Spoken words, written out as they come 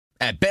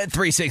At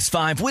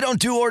Bet365, we don't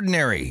do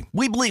ordinary.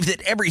 We believe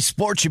that every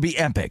sport should be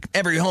epic.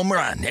 Every home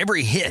run,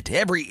 every hit,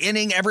 every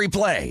inning, every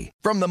play.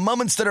 From the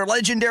moments that are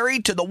legendary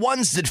to the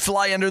ones that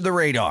fly under the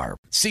radar.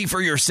 See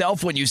for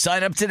yourself when you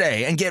sign up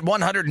today and get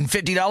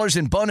 $150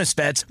 in bonus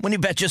bets when you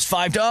bet just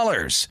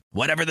 $5.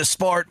 Whatever the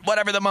sport,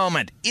 whatever the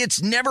moment,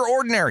 it's never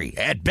ordinary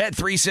at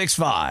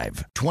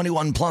Bet365.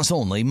 21 plus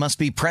only. Must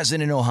be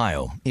present in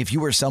Ohio. If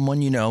you or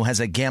someone you know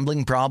has a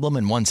gambling problem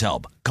and wants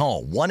help,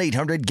 call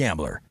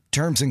 1-800-GAMBLER.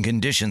 Terms and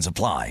conditions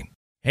apply.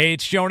 Hey,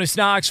 it's Jonas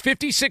Knox.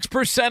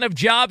 56% of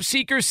job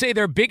seekers say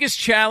their biggest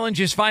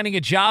challenge is finding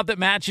a job that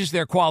matches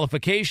their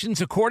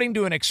qualifications, according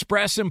to an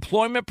Express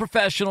Employment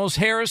Professionals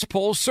Harris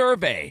Poll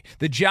survey.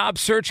 The job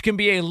search can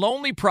be a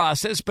lonely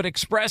process, but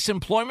Express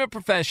Employment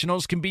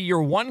Professionals can be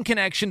your one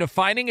connection to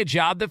finding a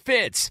job that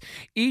fits.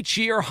 Each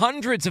year,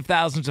 hundreds of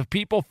thousands of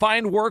people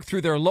find work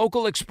through their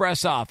local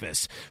Express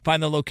office.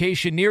 Find the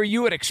location near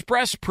you at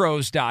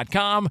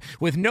expresspros.com.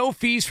 With no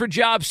fees for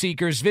job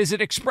seekers,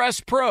 visit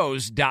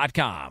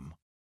expresspros.com.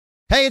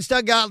 Hey, it's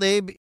Doug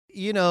Gottlieb.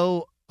 You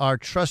know, our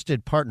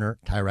trusted partner,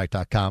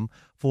 TireRack.com,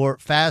 for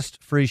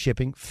fast, free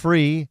shipping,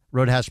 free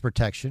road hazard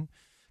protection,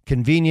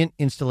 convenient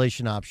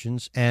installation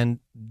options, and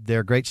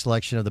their great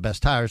selection of the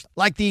best tires,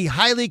 like the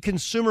highly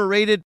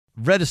consumer-rated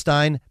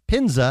Vredestein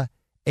Pinza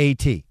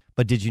AT.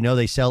 But did you know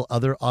they sell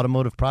other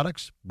automotive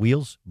products?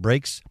 Wheels,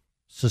 brakes,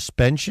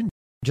 suspension,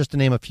 just to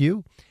name a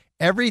few.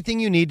 Everything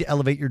you need to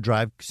elevate your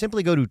drive.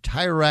 Simply go to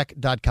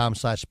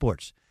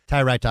TireRack.com/sports.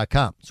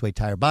 TireRack.com. It's the way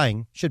tire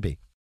buying should be.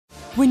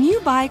 When you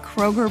buy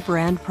Kroger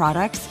brand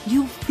products,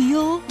 you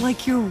feel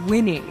like you're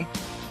winning.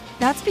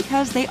 That's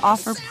because they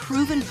offer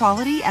proven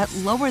quality at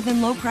lower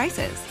than low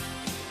prices.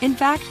 In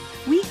fact,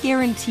 we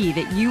guarantee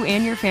that you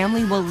and your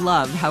family will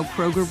love how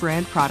Kroger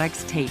brand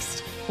products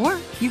taste, or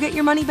you get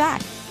your money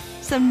back.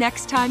 So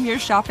next time you're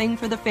shopping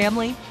for the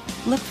family,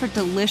 look for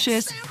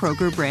delicious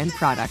Kroger brand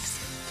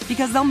products,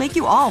 because they'll make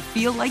you all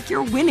feel like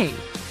you're winning.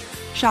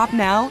 Shop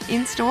now,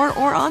 in-store,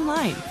 or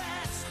online.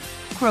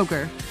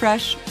 Kroger,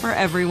 fresh for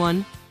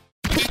everyone.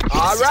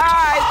 All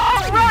right.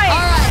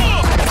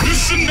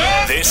 Listen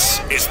up.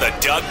 This is the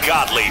Doug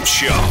Gottlieb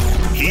Show.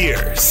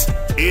 Here's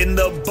In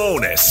the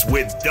Bonus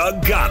with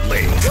Doug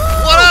Gottlieb.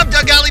 What up,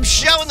 Doug Gottlieb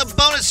Show in the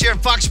bonus here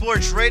at Fox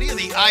Sports Radio,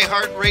 the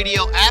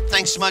iHeartRadio app.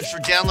 Thanks so much for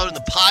downloading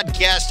the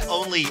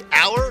podcast-only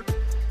hour.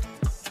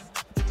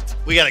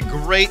 We got a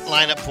great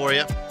lineup for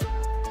you.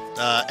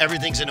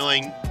 Everything's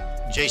annoying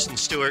Jason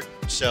Stewart,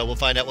 so we'll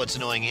find out what's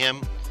annoying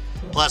him.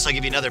 Plus, I'll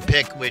give you another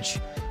pick, which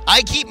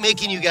I keep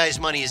making you guys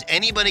money. Is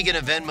anybody going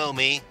to Venmo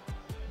me?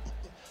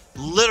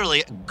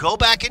 Literally, go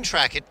back and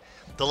track it.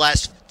 The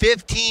last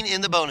 15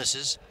 in the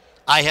bonuses,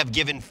 I have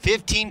given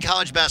 15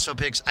 college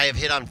basketball picks. I have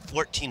hit on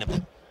 14 of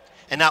them.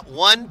 And not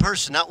one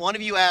person, not one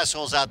of you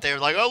assholes out there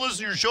like, oh, listen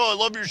to your show. I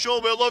love your show,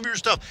 man. I love your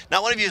stuff.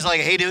 Not one of you is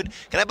like, hey, dude,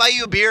 can I buy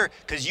you a beer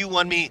because you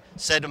won me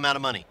said amount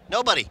of money?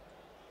 Nobody.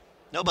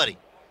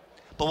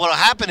 But what will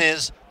happen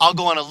is I'll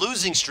go on a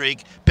losing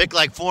streak, pick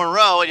like 4 in a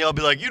row, and you'll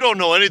be like, you don't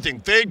know anything.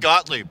 Fade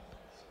Gottlieb.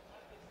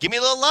 Give me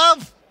a little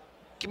love.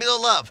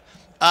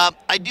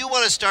 I do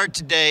want to start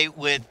today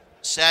with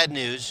sad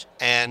news,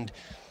 and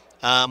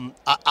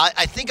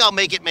I think I'll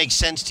make it make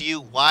sense to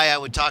you why I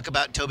would talk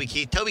about Toby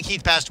Keith. Toby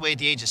Keith passed away at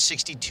the age of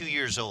 62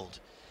 years old.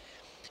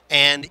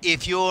 And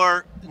if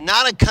you're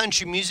not a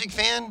country music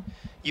fan,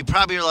 you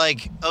probably are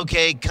like,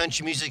 okay,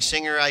 country music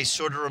singer, I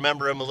sort of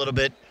remember him a little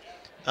bit.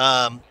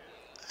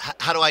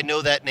 How do I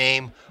know that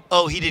name?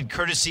 Oh, he did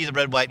Courtesy of the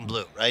Red, White, and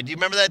Blue, right? Do you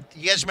remember that?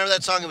 You guys remember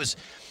that song?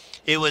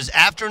 It was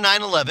after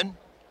 9/11,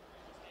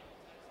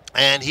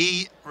 and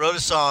he wrote a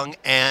song,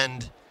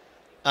 and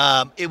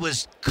it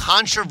was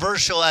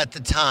controversial at the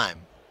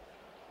time.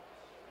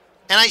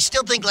 And I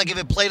still think, like, if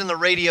it played on the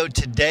radio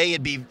today,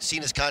 it'd be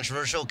seen as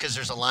controversial because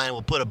there's a line,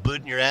 we'll put a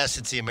boot in your ass,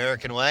 it's the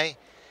American way,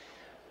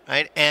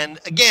 right? And,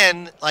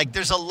 again, like,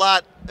 there's a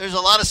lot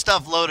of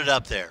stuff loaded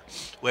up there.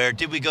 Where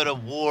did we go to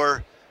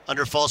war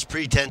under false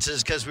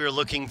pretenses because we were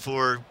looking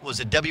for, was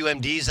it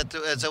WMDs?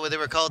 Is that what they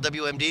were called,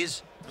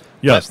 WMDs?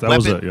 Yes, that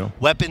was it, yeah.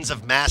 Weapons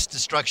of mass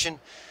destruction.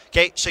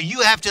 Okay, so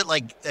you have to,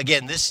 like,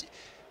 again,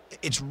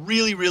 it's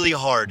really, really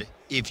hard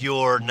if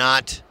you're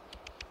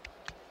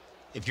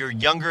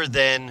younger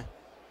than,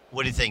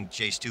 what do you think,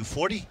 Jay Stu,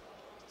 40?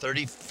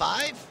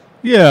 35?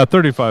 Yeah,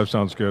 35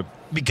 sounds good.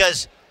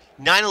 Because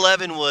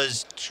 9/11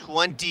 was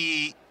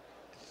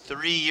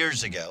 23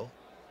 years ago.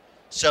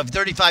 So if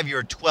 35,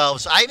 you're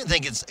 12. So I even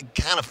think it's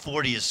kind of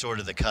 40 is sort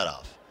of the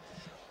cutoff.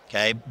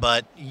 Okay,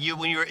 but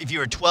if you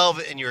were 12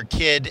 and you're a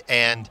kid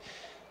and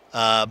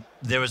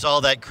there was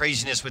all that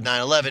craziness with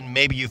 9/11,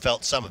 maybe you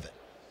felt some of it.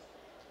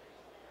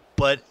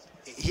 But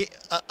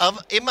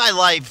in my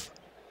life,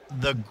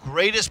 the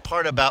greatest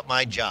part about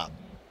my job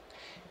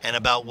and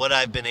about what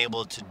I've been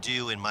able to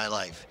do in my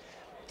life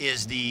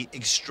is the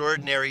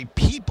extraordinary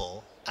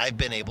people I've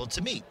been able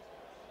to meet.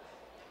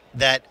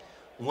 That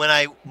when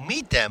I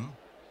meet them,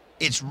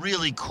 it's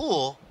really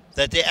cool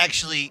that they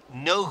actually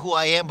know who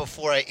I am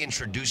before I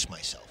introduce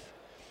myself.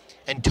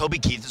 And Toby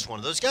Keith is one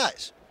of those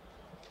guys.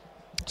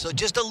 So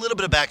just a little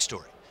bit of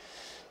backstory.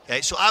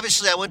 Okay, so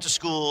obviously I went to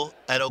school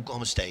at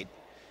Oklahoma State,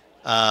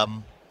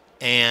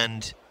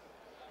 and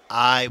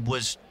I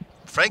was,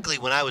 frankly,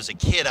 when I was a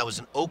kid, I was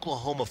an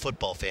Oklahoma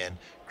football fan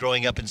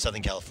growing up in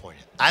Southern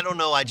California. I don't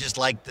know, I just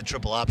liked the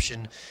triple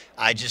option.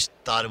 I just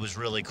thought it was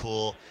really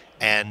cool,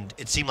 and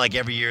it seemed like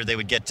every year they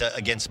would get to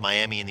against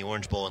Miami in the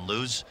Orange Bowl and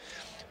lose.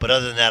 But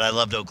other than that, I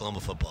loved Oklahoma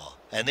football.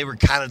 And they were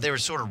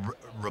sort of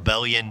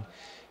rebellion.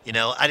 You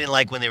know, I didn't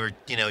like when they were,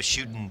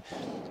 shooting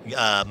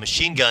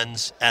machine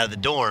guns out of the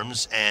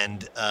dorms,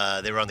 and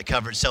they were on the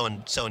cover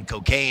selling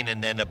cocaine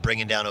and ended up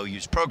bringing down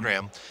OU's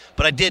program.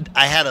 But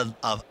I had an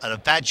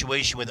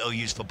infatuation with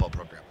OU's football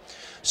program.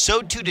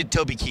 So too did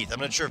Toby Keith. I'm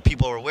not sure if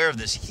people are aware of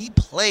this. He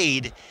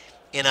played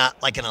in an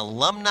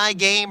alumni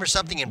game or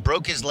something and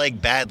broke his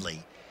leg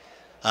badly.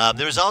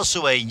 There was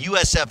also a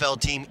USFL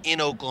team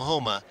in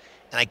Oklahoma,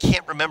 and I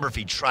can't remember if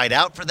he tried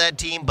out for that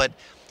team, but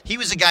he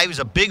was a guy who was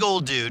a big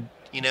old dude,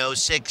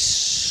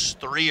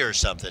 6'3" or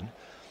something,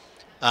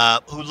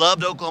 who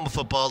loved Oklahoma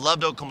football,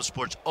 loved Oklahoma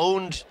sports,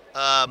 owned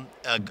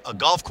a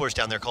golf course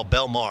down there called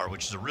Belmar,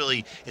 which is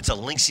it's a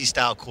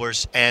linksy-style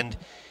course,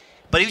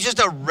 but he was just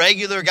a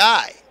regular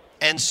guy.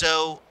 And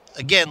so,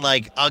 again,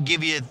 I'll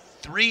give you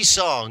 3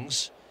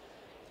 songs,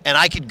 and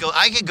I could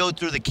go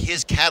through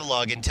his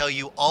catalog and tell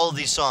you all of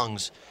these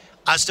songs.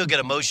 I still get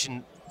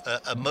emotional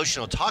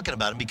talking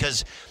about them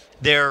because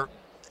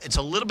it's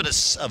a little bit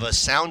of a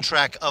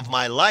soundtrack of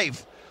my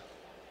life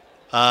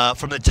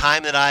from the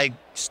time that I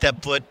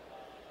stepped foot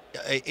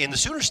in the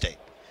Sooner State.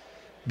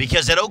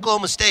 Because at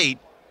Oklahoma State,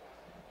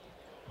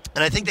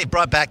 and I think they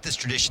brought back this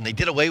tradition. They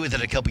did away with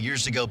it a couple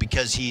years ago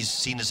because he's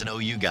seen as an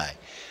OU guy.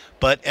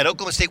 But at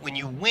Oklahoma State, when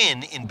you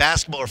win in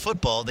basketball or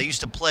football, they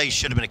used to play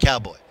Should Have Been a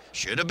Cowboy.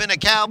 Should have been a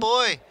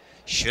cowboy.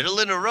 Should have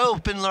lit a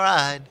rope and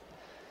ride.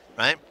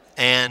 Right?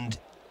 And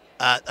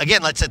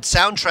again, that's a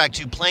soundtrack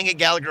to playing at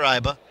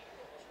Gallagher-Iba,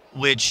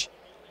 which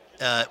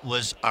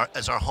was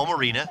our home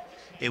arena.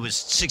 It was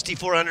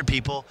 6,400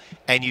 people,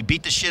 and you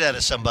beat the shit out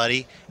of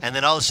somebody, and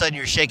then all of a sudden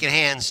you're shaking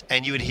hands,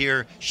 and you would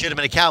hear Should Have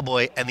Been a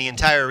Cowboy, and the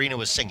entire arena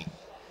was singing.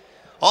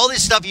 All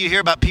this stuff you hear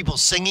about people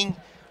singing,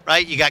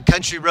 right? You got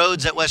Country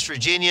Roads at West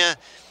Virginia,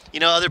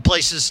 other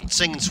places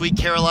singing Sweet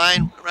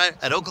Caroline, right?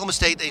 At Oklahoma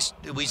State,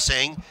 we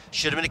sang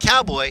Should Have Been a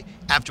Cowboy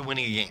after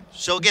winning a game.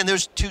 So again,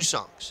 there's 2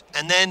 songs.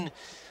 And then,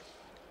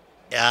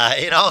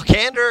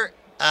 candor,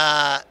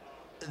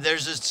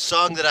 there's a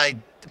song that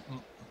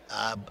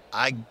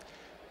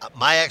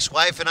my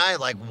ex-wife and I,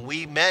 when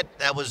we met,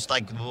 that was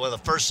one of the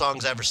first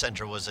songs I ever sent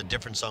her was a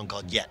different song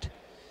called Yet.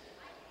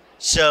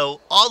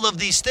 So all of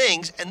these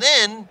things, and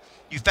then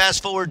you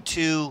fast forward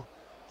to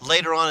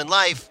later on in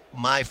life,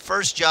 my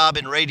first job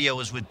in radio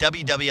was with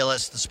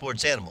WWLS, the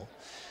Sports Animal,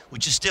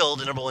 which is still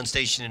the #1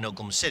 station in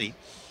Oklahoma City.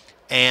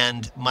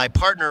 And my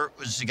partner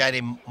was a guy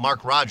named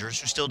Mark Rogers,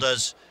 who still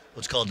does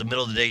what's called the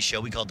Middle of the Day Show.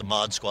 We call it the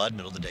Mod Squad,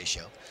 Middle of the Day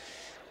Show.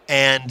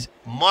 And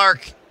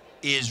Mark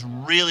is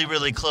really,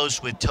 really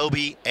close with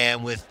Toby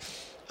and with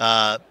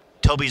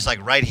Toby's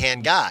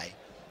right-hand guy.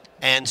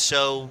 And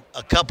so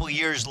a couple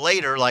years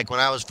later, when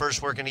I was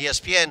first working at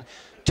ESPN,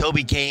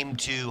 Toby came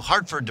to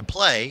Hartford to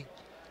play,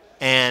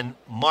 and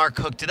Mark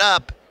hooked it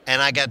up,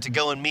 and I got to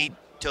go and meet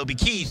Toby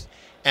Keith.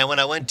 And when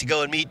I went to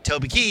go and meet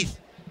Toby Keith,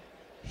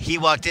 he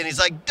walked in. He's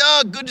like,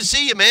 "Doug, good to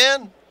see you,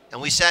 man."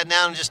 And we sat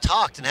down and just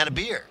talked and had a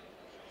beer.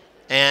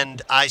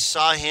 And I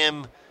saw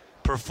him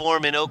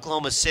perform in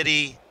Oklahoma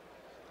City.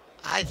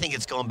 I think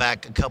it's going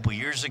back a couple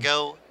years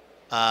ago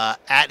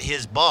at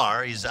his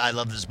bar. I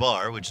Love This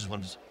Bar, which is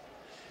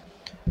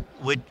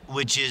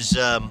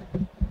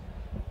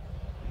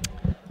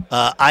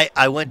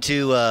I went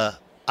to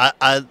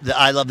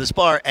I Love This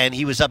Bar, and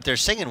he was up there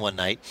singing one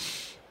night.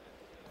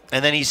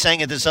 And then he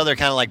sang at this other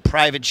kind of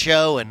private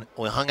show, and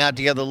we hung out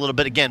together a little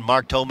bit. Again,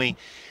 Mark told me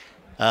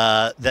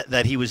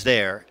that he was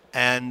there.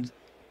 And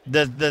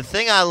the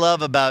thing I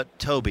love about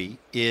Toby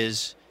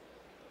is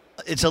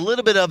it's a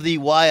little bit of the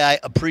why I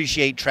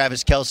appreciate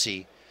Travis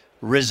Kelce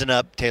risen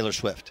up Taylor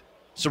Swift.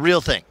 It's a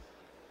real thing.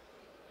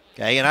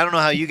 Okay, and I don't know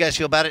how you guys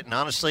feel about it, and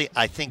honestly,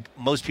 I think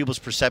most people's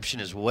perception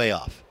is way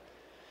off.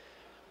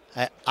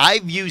 I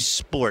view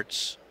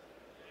sports,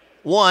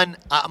 one,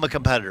 I'm a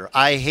competitor.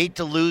 I hate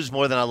to lose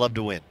more than I love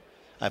to win.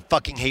 I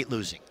fucking hate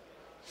losing.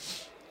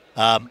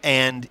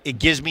 And it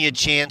gives me a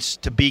chance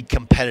to be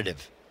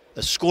competitive.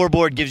 The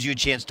scoreboard gives you a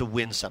chance to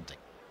win something.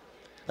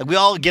 We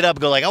all get up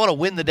and go I want to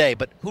win the day,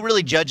 but who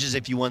really judges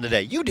if you won the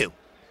day? You do,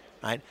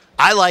 right?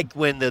 I like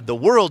when the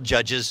world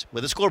judges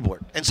with a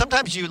scoreboard. And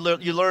sometimes you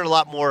learn a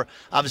lot more,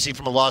 obviously,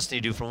 from a loss than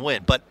you do from a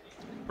win, but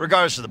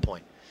regardless of the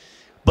point.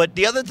 But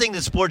the other thing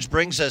that sports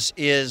brings us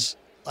is,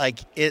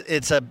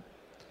 it's a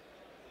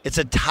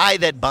tie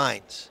that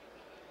binds.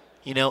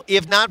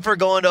 If not for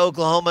going to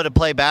Oklahoma to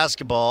play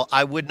basketball,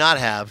 I would not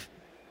have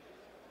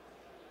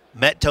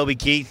met Toby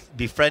Keith,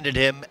 befriended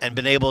him, and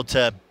been able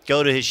to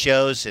go to his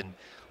shows and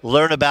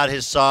learn about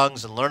his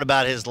songs and learn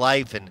about his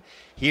life and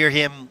hear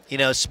him,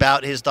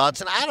 spout his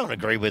thoughts. And I don't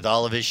agree with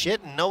all of his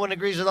shit, and no one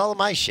agrees with all of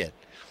my shit.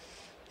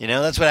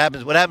 That's what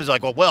happens. What happens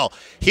is well,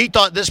 he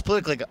thought this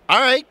politically. All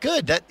right,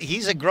 good.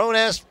 He's a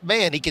grown-ass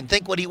man. He can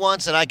think what he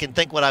wants, and I can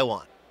think what I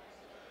want.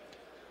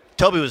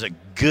 Toby was a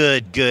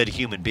good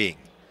human being.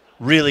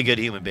 Really good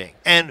human being.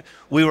 And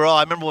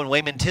I remember when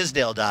Wayman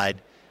Tisdale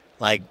died,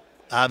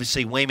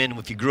 obviously Wayman,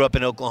 if you grew up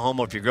in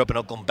Oklahoma or if you grew up an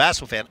Oklahoma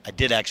basketball fan, I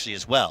did actually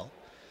as well.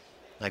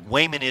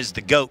 Wayman is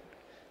the GOAT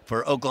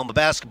for Oklahoma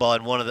basketball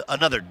and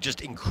another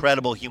just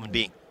incredible human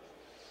being.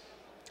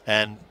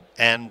 And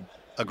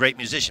a great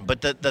musician.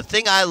 But the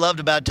thing I loved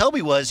about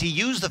Toby was he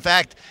used the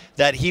fact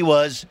that he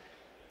was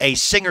a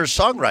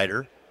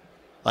singer-songwriter.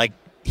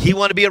 He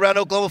wanted to be around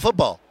Oklahoma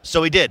football,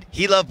 so he did.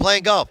 He loved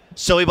playing golf,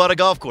 so he bought a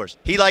golf course.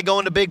 He liked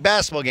going to big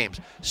basketball games,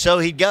 so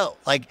he'd go.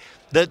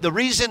 The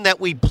reason that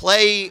we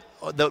play,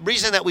 the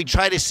reason that we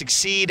try to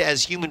succeed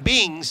as human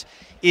beings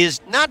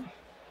is not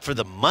for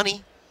the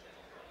money.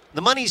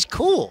 The money's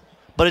cool,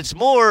 but it's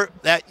more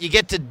that you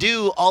get to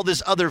do all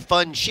this other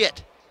fun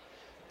shit.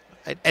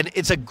 And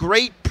it's a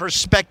great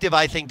perspective,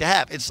 I think, to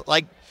have. It's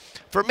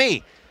for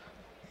me,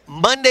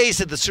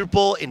 Mondays at the Super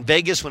Bowl in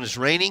Vegas when it's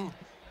raining,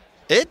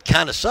 it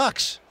kind of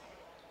sucks.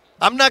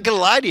 I'm not going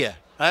to lie to you.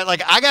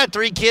 Right? I got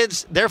 3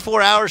 kids. They're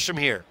 4 hours from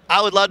here.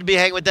 I would love to be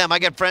hanging with them. I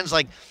got friends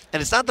and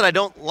it's not that I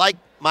don't like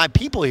my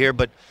people here,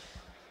 but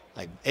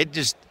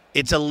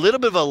it's a little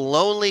bit of a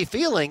lonely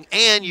feeling,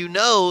 and you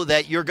know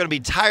that you're going to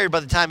be tired by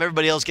the time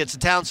everybody else gets to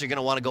town, so you're going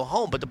to want to go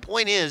home. But the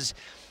point is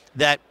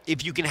that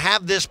if you can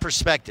have this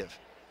perspective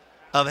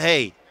of,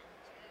 hey,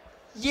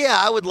 yeah,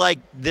 I would like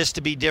this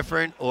to be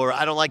different, or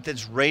I don't like that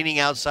it's raining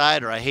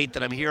outside, or I hate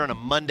that I'm here on a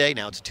Monday.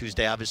 Now it's a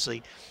Tuesday,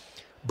 obviously.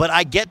 But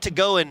I get to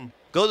go to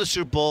the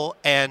Super Bowl,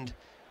 and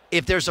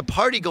if there's a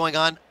party going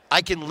on,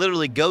 I can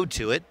literally go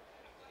to it.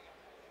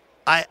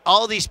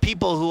 All these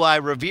people who I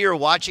revere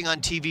watching on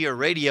TV or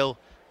radio,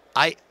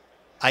 I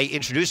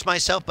introduce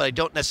myself, but I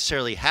don't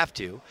necessarily have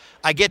to.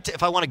 I get to,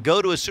 if I want to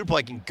go to a Super Bowl,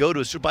 I can go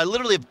to a Super Bowl. I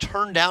literally have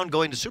turned down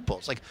going to Super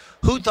Bowls.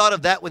 Who thought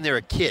of that when they're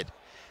a kid?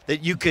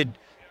 That you could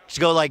just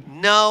go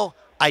no,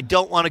 I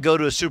don't want to go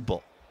to a Super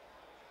Bowl.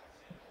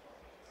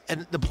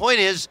 And the point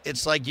is,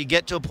 it's you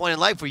get to a point in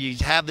life where you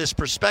have this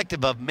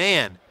perspective of,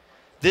 man,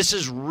 this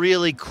is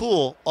really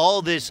cool.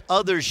 All this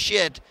other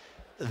shit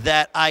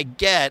that I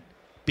get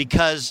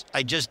because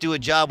I just do a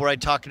job where I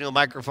talk into a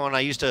microphone.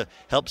 I used to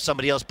help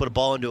somebody else put a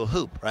ball into a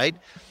hoop, right?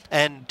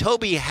 And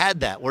Toby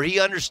had that, where he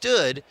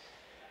understood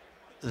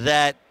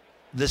that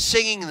the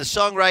singing and the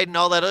songwriting and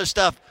all that other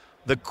stuff,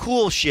 the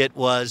cool shit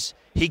was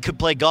he could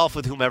play golf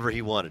with whomever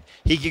he wanted.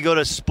 He could go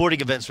to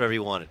sporting events wherever he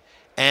wanted.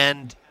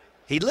 And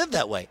he lived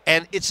that way.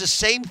 And it's the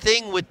same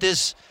thing with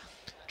this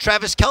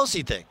Travis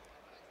Kelce thing.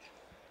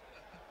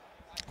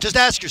 Just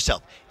ask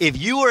yourself, if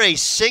you were a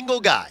single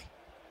guy,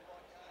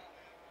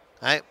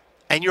 right,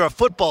 and you're a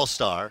football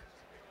star,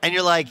 and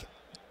you're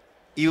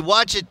you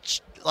watch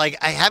it,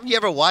 haven't you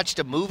ever watched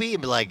a movie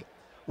and be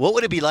what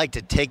would it be like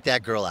to take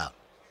that girl out?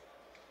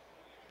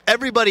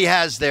 Everybody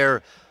has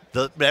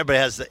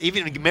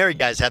even married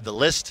guys have the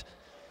list,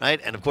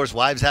 right? And of course,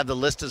 wives have the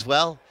list as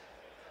well.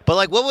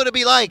 But what would it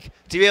be like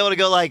to be able to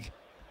go I'm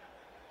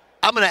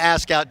going to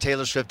ask out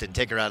Taylor Swift and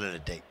take her out on a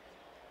date?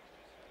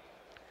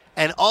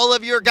 And all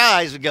of your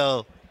guys would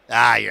go, you're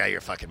out of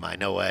your fucking mind.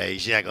 No way.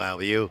 She's not going out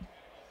with you.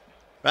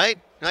 Right?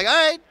 You're all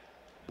right,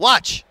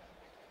 watch.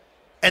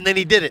 And then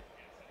he did it.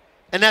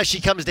 And now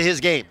she comes to his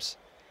games.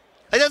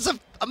 That's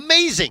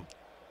amazing.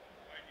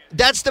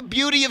 That's the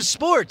beauty of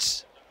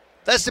sports.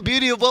 That's the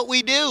beauty of what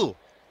we do.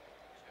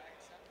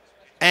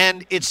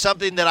 And it's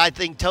something that I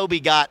think Toby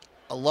got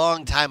a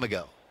long time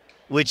ago,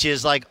 which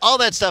is all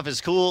that stuff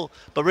is cool,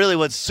 but really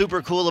what's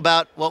super cool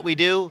about what we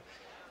do,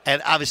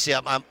 and obviously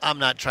I'm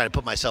not trying to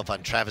put myself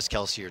on Travis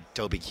Kelce or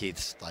Toby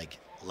Keith's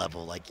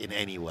level in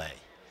any way,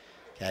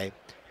 okay?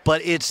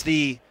 But it's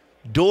the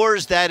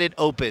doors that it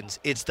opens.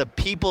 It's the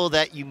people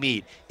that you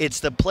meet.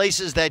 It's the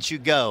places that you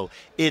go.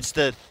 It's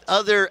the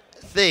other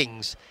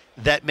things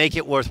that make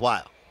it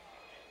worthwhile.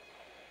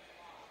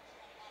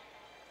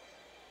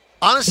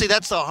 Honestly,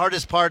 that's the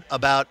hardest part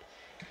about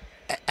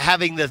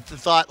having the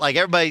thought,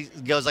 everybody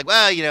goes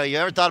well, you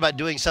ever thought about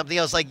doing something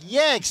else?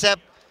 Yeah,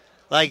 except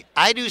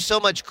I do so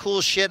much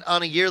cool shit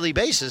on a yearly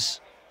basis.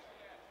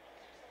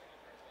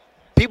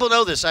 People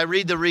know this. I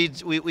read the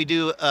reads. We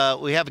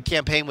have a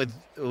campaign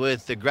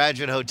with the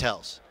graduate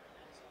hotels,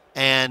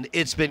 and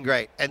it's been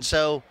great. And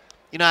so,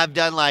 I've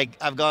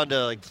gone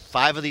to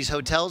 5 of these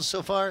hotels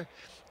so far,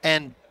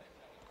 and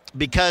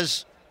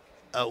because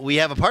we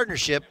have a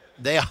partnership,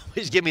 they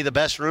always give me the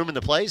best room in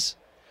the place.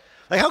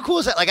 How cool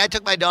is that? I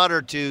took my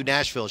daughter to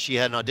Nashville. She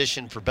had an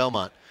audition for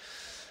Belmont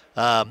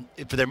for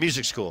their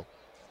music school.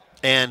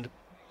 And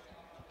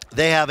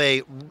they have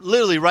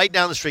literally right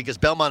down the street, because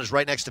Belmont is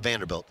right next to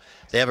Vanderbilt.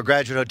 They have a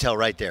graduate hotel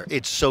right there.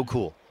 It's so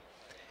cool.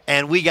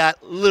 And we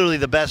got literally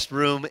the best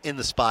room in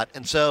the spot.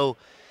 And so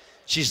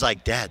she's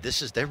like, Dad,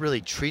 they're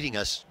really treating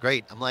us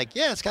great. I'm like,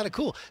 yeah, it's kind of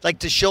cool.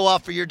 To show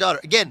off for your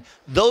daughter. Again,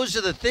 those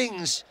are the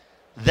things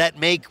that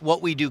make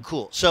what we do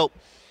cool. So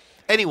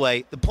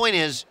anyway, the point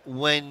is,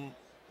 when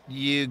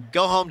you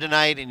go home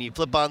tonight and you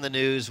flip on the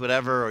news,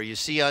 whatever, or you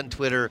see on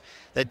Twitter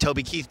that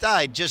Toby Keith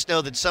died, just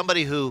know that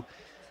somebody who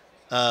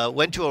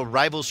went to a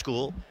rival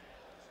school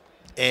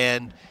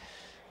and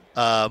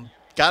got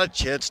a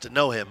chance to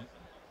know him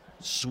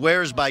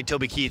swears by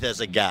Toby Keith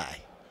as a guy,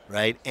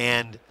 right?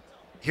 And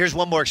here's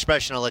one more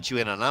expression I'll let you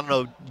in on. I don't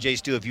know, Jay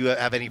Stu, if you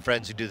have any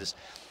friends who do this.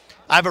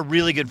 I have a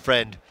really good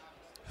friend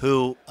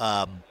who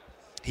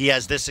he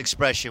has this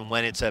expression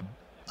when it's a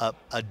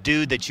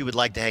dude that you would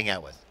like to hang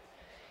out with.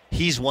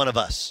 He's one of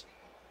us,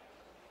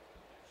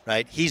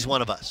 right? He's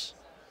one of us.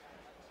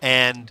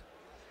 And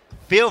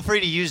feel free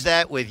to use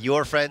that with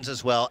your friends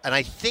as well. And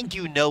I think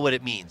you know what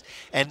it means.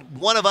 And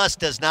one of us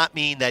does not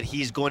mean that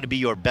he's going to be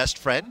your best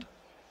friend.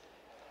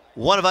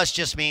 One of us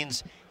just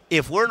means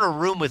if we're in a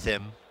room with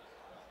him,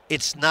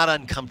 it's not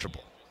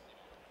uncomfortable.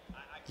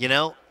 You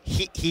know,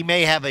 he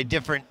may have a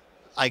different,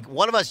 like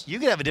one of us, you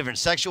could have a different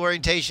sexual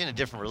orientation, a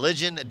different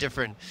religion, a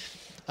different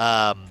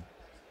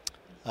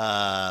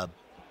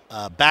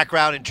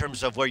background in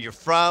terms of where you're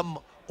from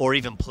or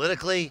even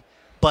politically.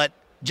 But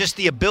just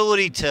the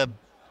ability to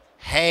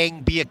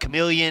hang, be a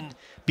chameleon,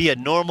 be a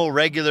normal,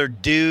 regular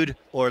dude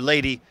or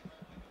lady,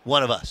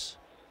 one of us.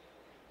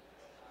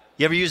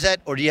 You ever use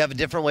that, or do you have a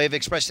different way of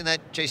expressing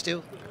that, Jay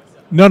Stu?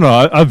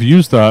 No, I've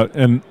used that,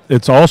 and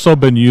it's also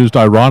been used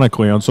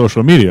ironically on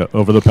social media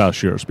over the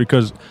past years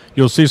because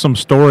you'll see some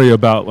story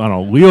about, I don't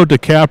know, Leo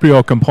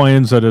DiCaprio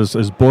complains that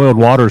his boiled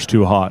water's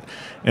too hot,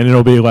 and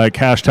it'll be like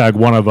hashtag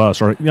one of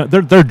us, or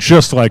they're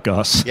just like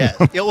us. Yeah,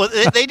 well,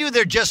 they do.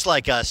 They're just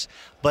like us,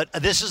 but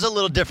this is a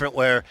little different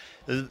where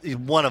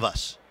one of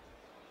us.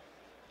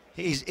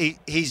 He's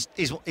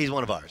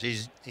one of ours.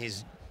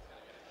 He's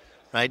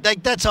right.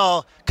 Like that's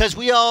all, because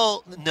we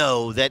all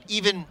know that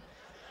even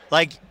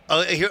like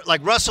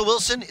Russell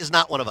Wilson is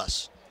not one of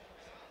us.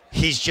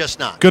 He's just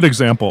not. Good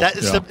example.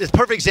 It's a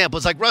perfect example.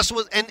 It's like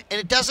Russell, and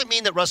it doesn't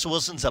mean that Russell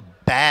Wilson's a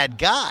bad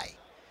guy.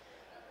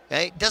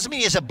 Okay? It doesn't mean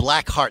he has a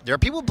black heart. There are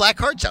people with black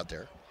hearts out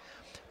there.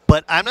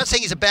 But I'm not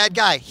saying he's a bad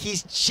guy.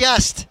 He's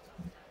just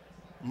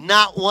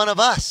not one of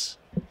us.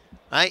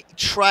 Right?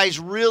 Tries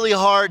really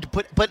hard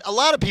to but a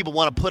lot of people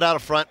want to put out a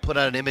front, put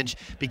out an image,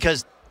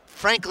 because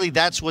frankly,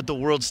 that's what the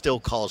world still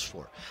calls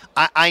for.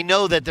 I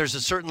know that there's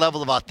a certain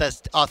level of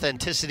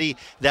authenticity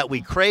that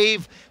we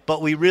crave,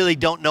 but we really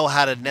don't know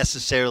how to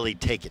necessarily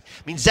take it.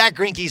 I mean, Zach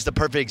Greinke's the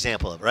perfect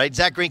example of it, right?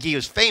 Zach Greinke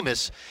was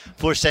famous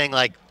for saying,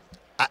 like,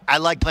 I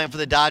like playing for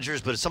the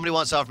Dodgers, but if somebody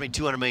wants to offer me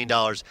 $200 million,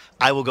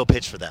 I will go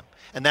pitch for them.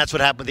 And that's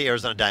what happened with the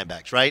Arizona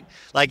Diamondbacks, right?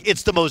 Like,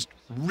 it's the most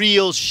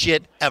real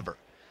shit ever.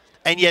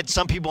 And yet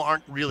some people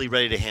aren't really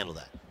ready to handle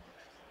that.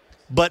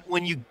 But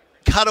when you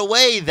cut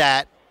away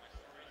that,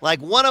 like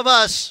one of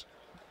us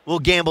will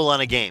gamble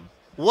on a game.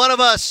 One of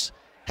us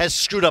has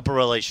screwed up a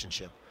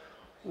relationship.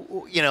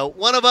 You know,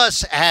 one of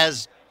us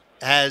has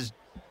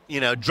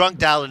drunk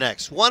dialed an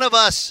ex. One of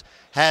us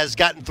has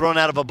gotten thrown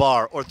out of a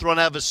bar or thrown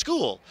out of a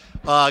school,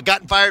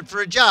 gotten fired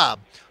for a job,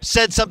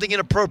 said something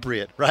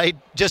inappropriate, right?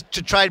 Just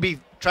to try to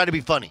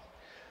be funny.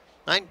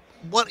 Right?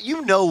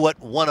 You know what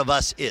one of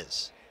us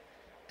is.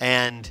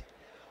 And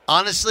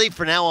honestly,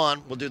 from now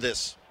on, we'll do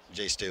this,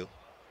 Jay Stu.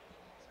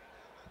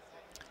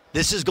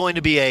 This is going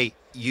to be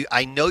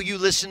I know you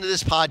listen to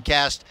this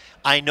podcast.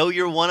 I know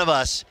you're one of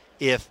us.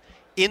 If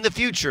in the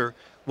future,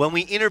 when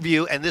we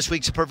interview, and this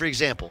week's a perfect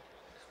example,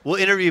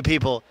 we'll interview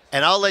people,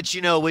 and I'll let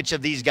you know which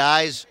of these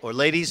guys or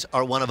ladies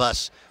are one of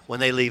us when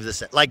they leave the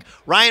set. Like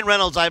Ryan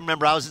Reynolds, I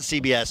remember I was at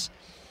CBS,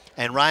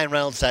 and Ryan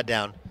Reynolds sat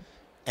down,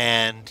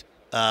 and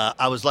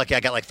I was lucky.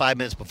 I got like 5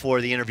 minutes before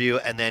the interview,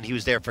 and then he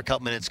was there for a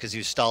couple minutes because he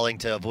was stalling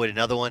to avoid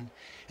another one.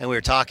 And we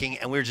were talking,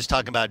 and we were just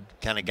talking about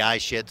kind of guy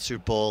shit,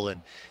 Super Bowl,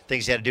 and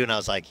things he had to do. And I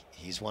was like,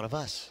 he's one of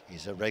us.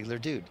 He's a regular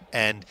dude.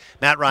 And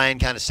Matt Ryan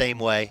kind of same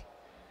way.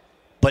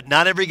 But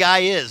not every guy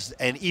is.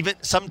 And even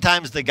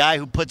sometimes the guy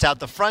who puts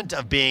out the front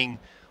of being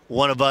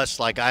one of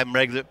us, like I'm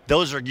regular,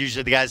 those are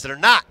usually the guys that are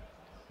not.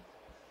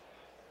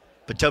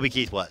 But Toby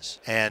Keith was.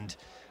 And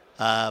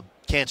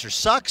cancer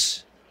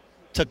sucks.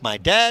 Took my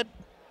dad.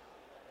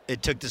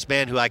 It took this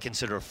man who I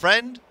consider a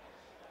friend.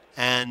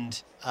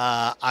 And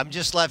I'm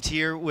just left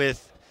here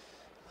with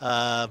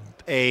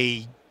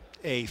a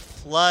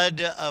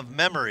flood of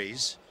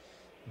memories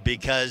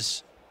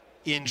because,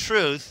 in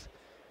truth,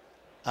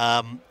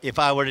 if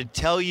I were to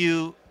tell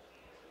you,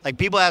 like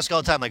people ask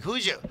all the time, like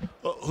what's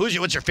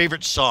your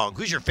favorite song?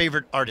 Who's your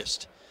favorite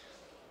artist?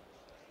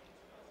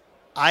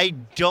 I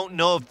don't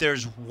know if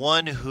there's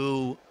one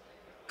who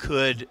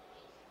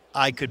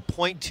I could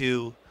point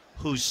to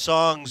whose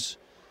songs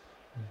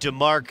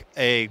demark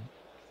a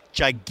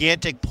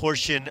gigantic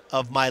portion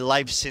of my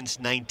life since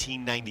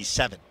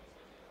 1997,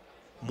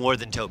 more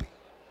than Toby.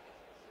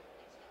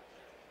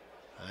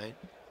 All right.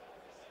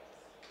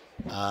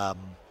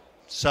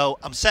 So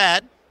I'm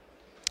sad,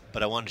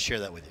 but I wanted to share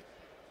that with you.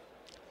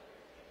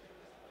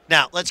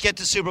 Now, let's get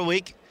to Super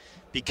Week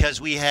because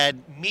we had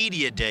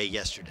Media Day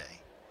yesterday.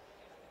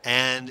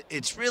 And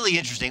it's really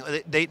interesting.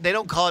 They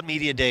don't call it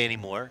Media Day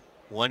anymore.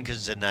 One, because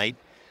it's a night.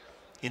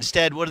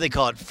 Instead, what do they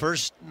call it?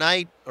 First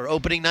night or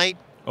opening night?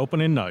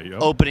 Opening night, yeah.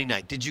 Opening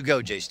night. Did you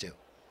go, Jay Stu?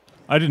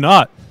 I did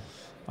not.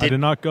 I did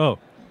not go.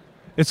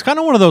 It's kind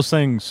of one of those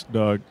things,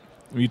 Doug.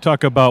 You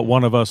talk about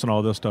one of us and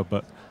all this stuff,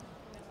 but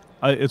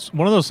it's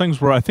one of those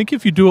things where I think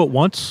if you do it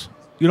once,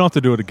 you don't have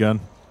to do it again.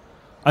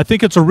 I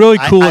think it's a really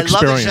cool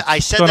experience. I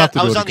said that.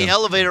 I was on the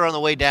elevator on the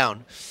way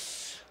down.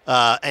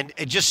 And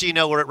just so you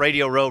know, we're at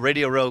Radio Row.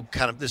 Radio Row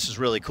this is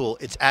really cool.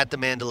 It's at the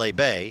Mandalay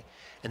Bay.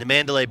 And the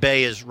Mandalay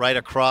Bay is right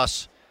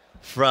across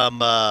from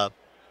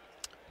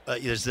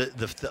there's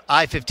the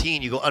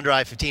I-15. You go under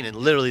I-15, and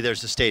literally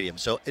there's the stadium.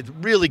 So it's a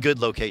really good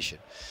location.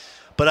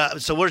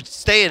 But so we're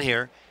staying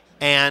here.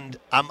 And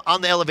I'm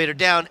on the elevator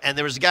down, and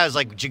there was a guy who was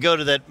like, Did you go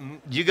to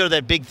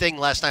that big thing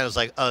last night? I was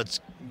like, oh,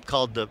 it's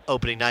called the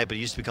opening night, but it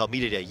used to be called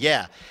Media Day.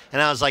 Yeah.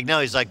 And I was like, no.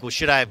 He's like, well,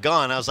 should I have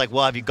gone? I was like,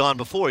 well, have you gone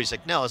before? He's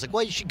like, no. I was like,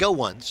 well, you should go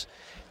once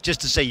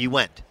just to say you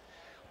went.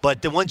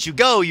 But then once you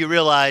go, you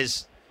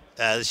realize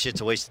this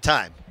shit's a waste of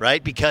time,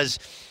 right? Because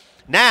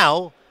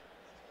now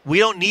we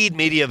don't need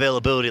media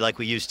availability like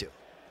we used to,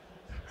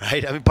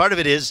 right? I mean, part of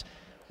it is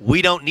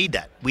we don't need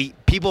that.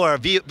 People are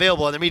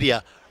available on the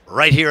media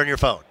right here on your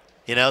phone.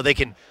 You know,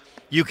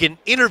 you can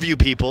interview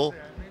people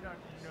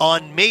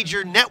on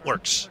major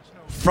networks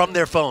from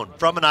their phone,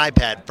 from an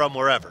iPad, from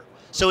wherever.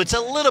 So it's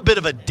a little bit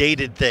of a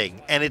dated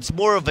thing, and it's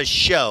more of a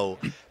show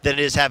than it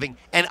is having.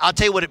 And I'll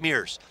tell you what it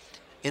mirrors.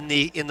 In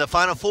the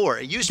Final Four,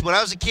 when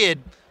I was a kid,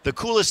 the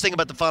coolest thing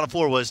about the Final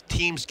Four was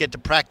teams get to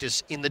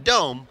practice in the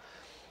Dome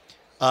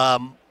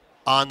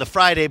on the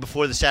Friday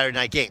before the Saturday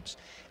night games.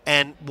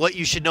 And what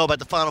you should know about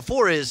the Final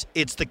Four is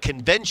it's the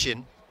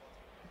convention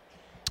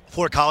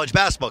for college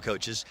basketball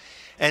coaches.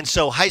 And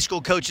so high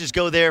school coaches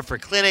go there for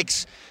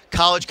clinics,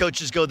 college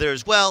coaches go there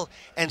as well.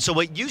 And so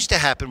what used to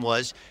happen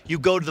was you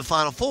go to the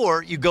Final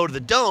Four, you go to the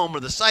Dome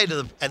or the site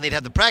and they'd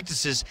have the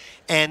practices,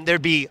 and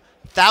there'd be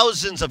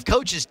thousands of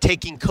coaches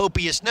taking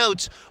copious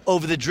notes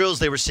over the drills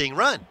they were seeing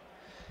run.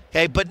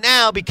 Okay, but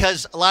now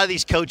because a lot of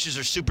these coaches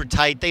are super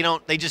tight,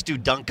 they just do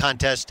dunk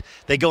contest.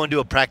 They go and do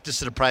a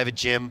practice at a private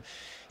gym.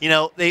 You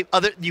know,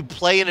 you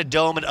play in a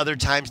dome at other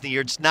times in the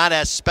year. It's not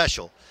as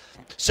special.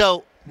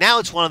 So now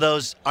it's one of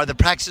those, are the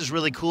practices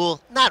really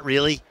cool? Not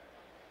really.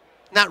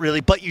 Not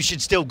really, but you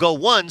should still go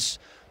once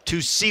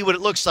to see what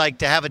it looks like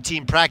to have a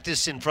team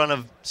practice in front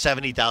of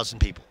 70,000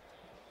 people.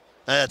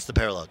 That's the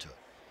parallel to it.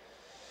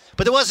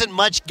 But there wasn't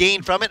much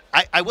gain from it.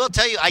 I will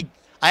tell you, I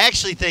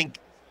actually think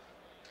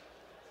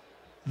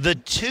the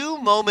two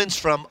moments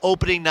from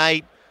opening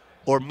night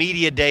or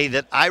media day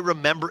that I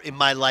remember in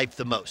my life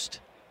the most.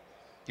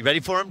 You ready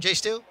for them, Jay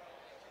Stu?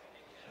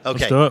 Okay.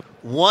 Let's do it.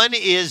 One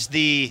is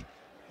the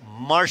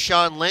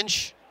Marshawn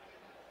Lynch.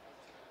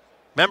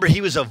 Remember,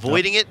 he was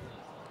avoiding it.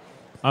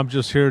 I'm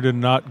just here to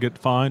not get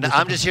fined. No,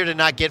 I'm just here to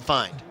not get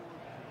fined.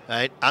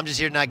 Right? I'm just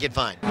here to not get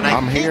fined.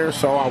 I'm here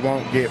so I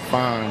won't get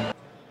fined.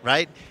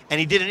 Right? And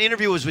he did an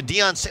interview. It was with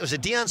was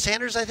it Deion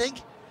Sanders, I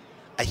think?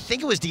 I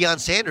think it was Deion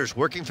Sanders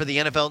working for the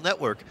NFL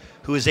Network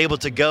who was able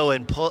to go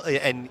and pull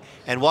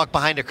and walk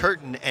behind a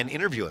curtain and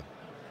interview him.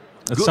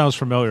 That sounds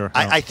familiar.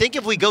 I think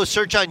if we go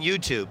search on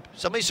YouTube,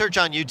 somebody search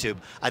on YouTube,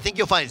 I think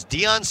you'll find it's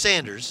Deion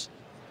Sanders.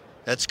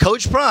 That's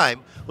Coach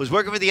Prime, was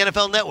working for the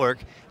NFL Network,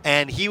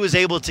 and he was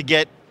able to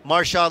get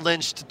Marshawn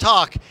Lynch to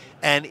talk,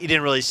 and he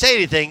didn't really say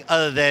anything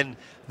other than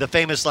the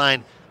famous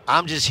line,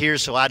 I'm just here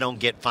so I don't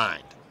get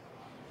fined.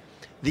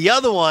 The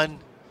other one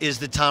is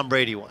the Tom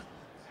Brady one.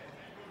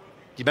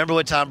 Do you remember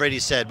what Tom Brady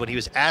said when he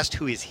was asked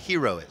who his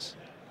hero is?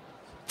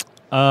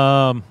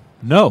 No.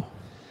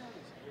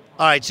 All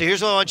right, so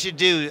here's what I want you to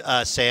do,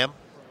 Sam.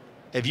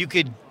 If you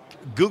could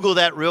Google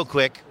that real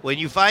quick. When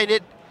you find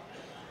it,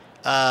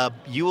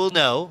 you will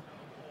know.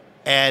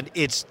 And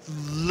it's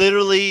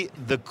literally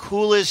the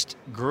coolest,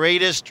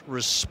 greatest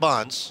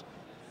response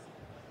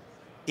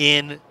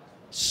in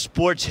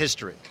sports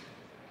history.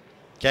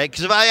 Okay?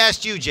 Because if I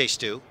asked you, Jay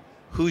Stu,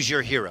 who's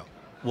your hero,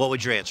 what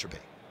would your answer be?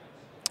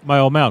 My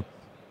old man.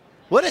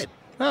 Would it?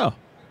 Oh.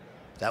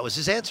 That was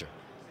his answer.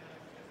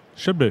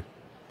 Should be.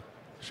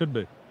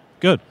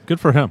 Good. Good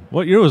for him.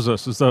 What year was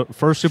this? Is the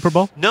first Super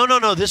Bowl?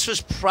 No. This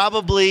was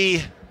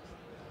probably...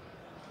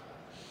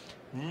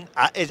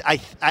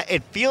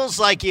 It feels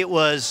like it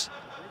was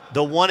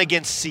the one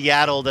against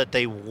Seattle that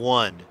they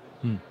won.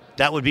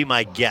 That would be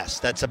my guess.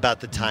 That's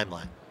about the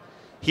timeline.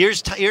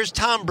 Here's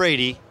Tom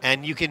Brady,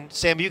 and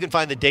Sam, you can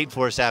find the date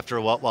for us after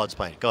while it's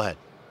playing. Go ahead.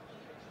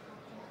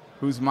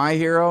 Who's my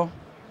hero?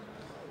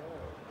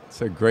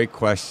 It's a great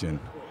question.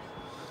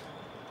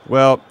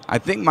 Well, I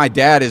think my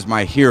dad is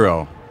my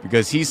hero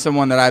because he's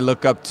someone that I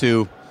look up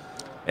to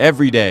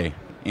every day,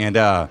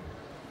 and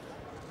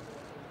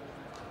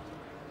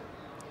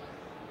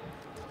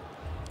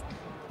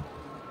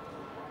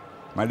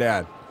my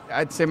dad.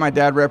 I'd say my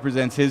dad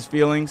represents his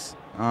feelings,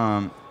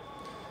 because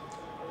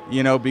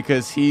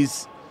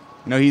he's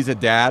a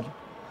dad,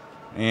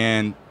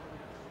 and,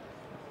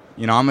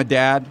 I'm a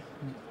dad,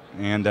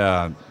 and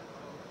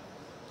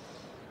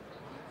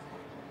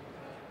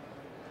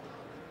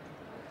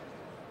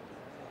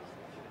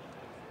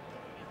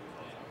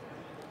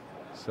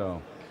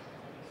so,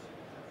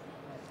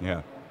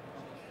 yeah.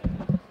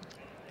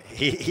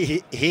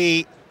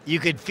 You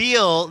could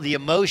feel the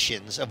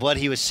emotions of what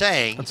he was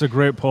saying. That's a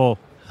great poll.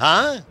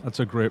 Huh? That's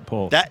a great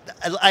poll.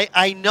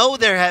 I know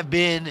there have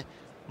been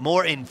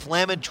more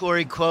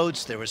inflammatory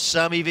quotes. There was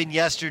some even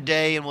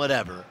yesterday and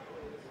whatever.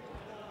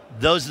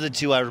 Those are the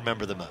two I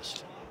remember the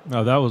most.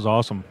 No, that was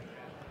awesome.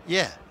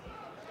 Yeah.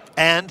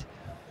 And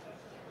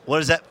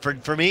what is that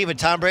for me with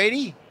Tom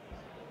Brady?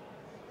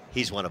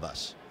 He's one of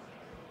us.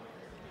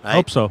 Right? I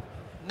hope so.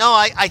 No,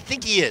 I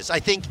think he is. I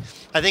think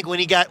when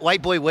he got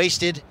white boy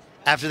wasted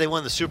after they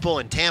won the Super Bowl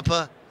in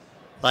Tampa,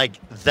 like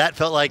that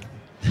felt like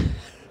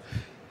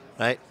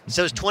right.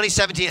 So it's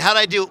 2017. How did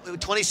I do?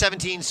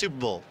 2017 Super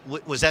Bowl.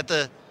 Was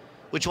that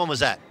which one was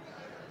that?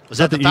 Was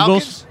that the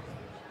Falcons? Eagles?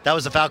 That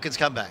was the Falcons'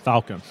 comeback.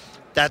 Falcons.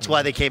 That's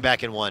why they came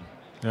back and won.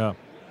 Yeah.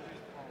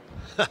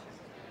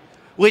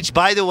 Which,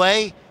 by the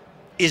way,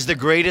 is the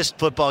greatest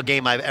football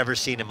game I've ever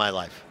seen in my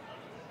life.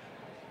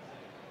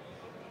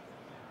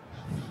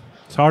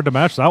 It's hard to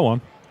match that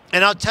one.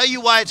 And I'll tell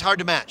you why it's hard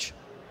to match.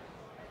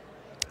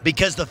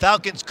 Because the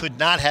Falcons could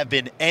not have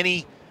been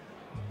any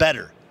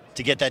better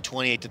to get that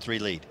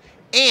 28-3 lead.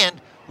 And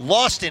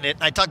lost in it,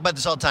 and I talk about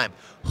this all the time,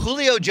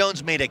 Julio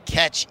Jones made a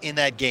catch in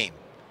that game.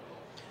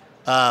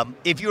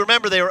 If you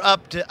remember, they were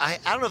up to, I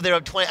don't know if they were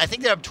up 20, I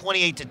think they're up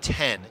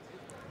 28-10.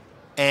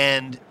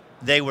 And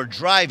they were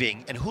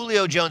driving, and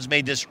Julio Jones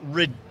made this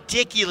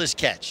ridiculous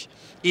catch.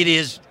 It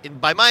is,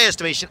 by my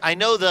estimation, I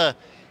know the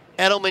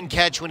Edelman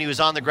catch when he was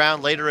on the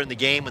ground later in the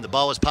game when the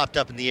ball was popped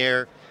up in the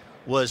air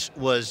was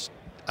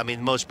the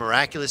most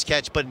miraculous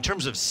catch. But in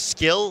terms of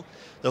skill,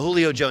 the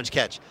Julio Jones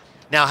catch.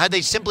 Now, had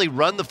they simply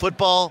run the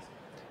football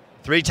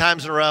 3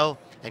 times in a row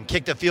and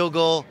kicked a field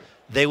goal,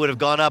 they would have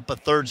gone up a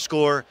third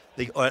score,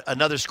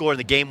 another score, and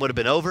the game would have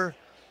been over.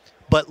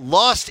 But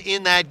lost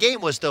in that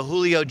game was the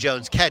Julio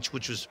Jones catch,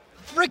 which was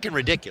freaking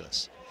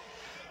ridiculous.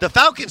 The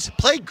Falcons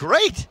played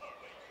great.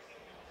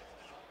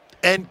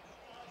 And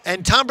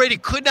Tom Brady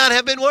could not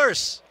have been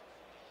worse.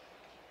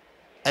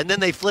 And then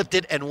they flipped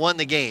it and won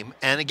the game.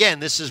 And again,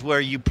 this is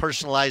where you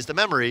personalize the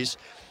memories.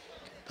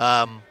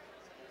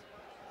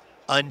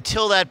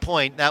 Until that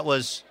point, that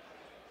was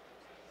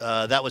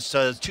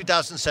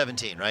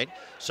 2017, right?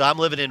 So I'm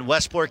living in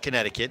Westport,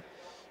 Connecticut.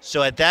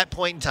 So at that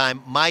point in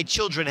time, my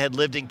children had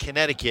lived in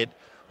Connecticut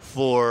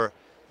for,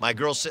 my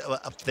girls,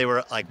 they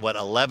were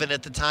 11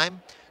 at the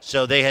time.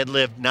 So they had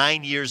lived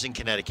 9 years in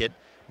Connecticut.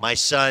 My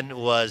son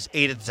was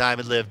 8 at the time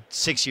and lived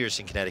 6 years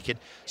in Connecticut.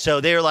 So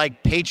they were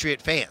like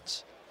Patriot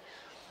fans.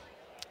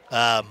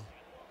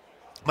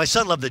 My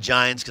son loved the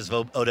Giants because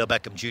of Odell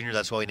Beckham Jr.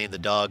 That's why we named the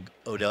dog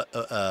Odell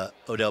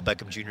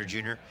Beckham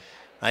Jr.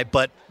 Right?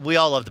 But we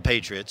all love the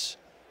Patriots.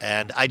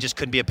 And I just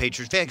couldn't be a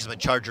Patriots fan because I'm a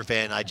Charger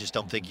fan. I just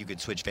don't think you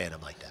could switch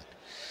fandom like that.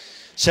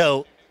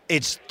 So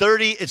it's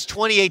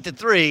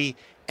 28-3,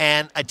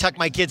 and I tucked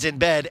my kids in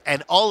bed,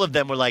 and all of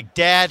them were like,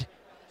 Dad,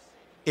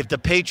 if the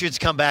Patriots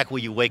come back, will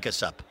you wake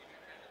us up?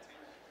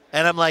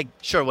 And I'm like,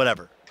 sure,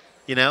 whatever,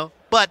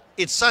 But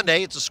it's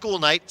Sunday. It's a school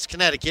night. It's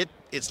Connecticut.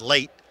 It's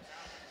late.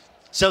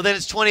 So then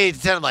it's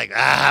 28-10. I'm like,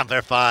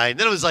 they're fine.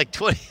 Then it was like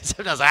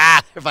 27. I was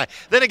like, they're fine.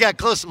 Then it got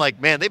close. I'm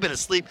like, man, they've been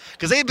asleep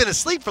because they had been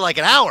asleep for like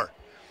an hour.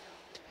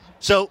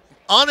 So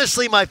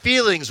honestly, my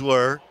feelings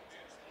were,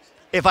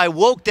 if I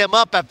woke them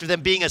up after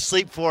them being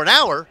asleep for an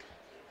hour,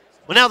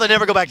 well, now they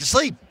never go back to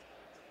sleep,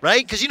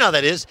 right? Because you know how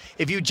that is.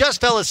 If you just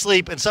fell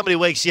asleep and somebody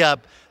wakes you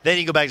up, then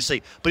you go back to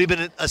sleep. But you've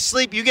been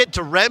asleep, you get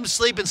to REM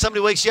sleep and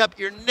somebody wakes you up,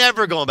 you're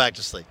never going back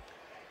to sleep.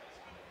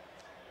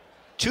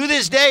 To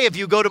this day, if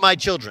you go to my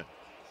children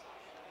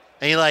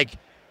and you're like,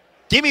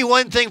 give me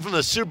one thing from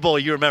the Super Bowl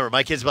you remember,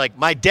 my kids be like,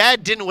 my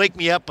dad didn't wake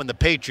me up when the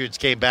Patriots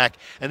came back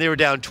and they were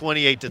down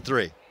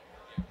 28-3.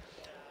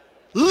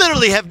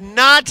 Literally have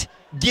not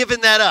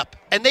given that up.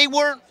 And they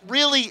weren't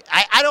really,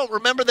 I don't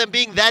remember them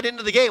being that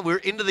into the game. We were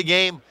into the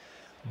game,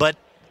 but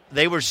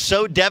they were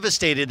so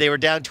devastated they were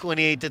down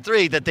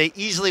 28-3 that they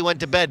easily went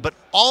to bed. But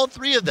all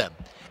 3 of them.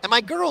 And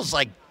my girls,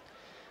 like,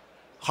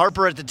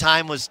 Harper at the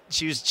time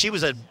she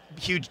was a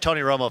huge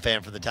Tony Romo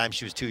fan from the time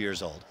she was 2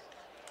 years old.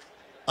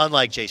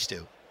 Unlike Jay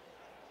Stu.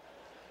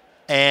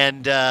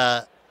 And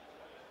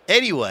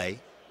anyway,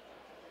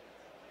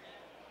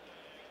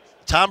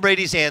 Tom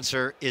Brady's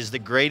answer is the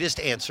greatest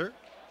answer,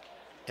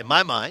 in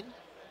my mind,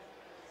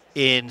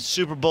 in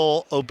Super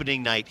Bowl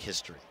opening night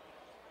history.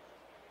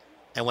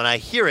 And when I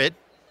hear it,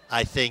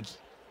 I think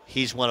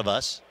he's one of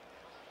us.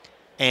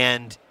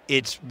 And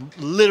it's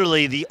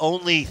literally the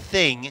only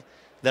thing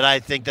that I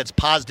think that's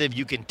positive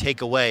you can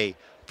take away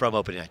from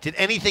opening night. Did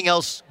anything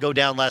else go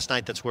down last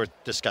night that's worth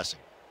discussing?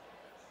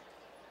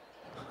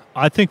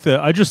 I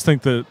just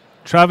think that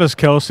Travis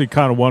Kelce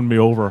kind of won me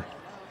over.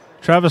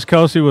 Travis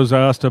Kelce was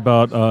asked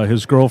about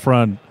his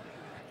girlfriend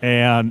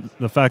and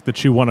the fact that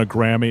she won a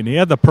Grammy, and he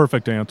had the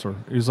perfect answer.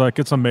 He's like,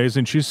 it's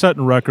amazing. She's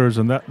setting records,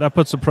 and that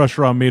puts the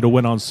pressure on me to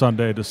win on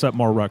Sunday to set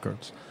more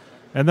records.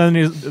 And then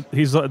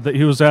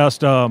he was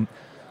asked,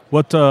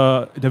 "What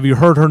have you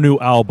heard her new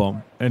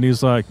album?" And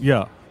he's like,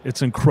 "Yeah,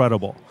 it's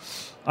incredible."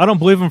 I don't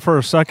believe him for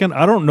a second.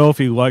 I don't know if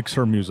he likes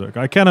her music.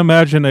 I can't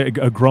imagine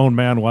a grown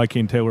man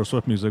liking Taylor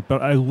Swift music,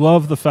 but I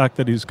love the fact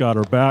that he's got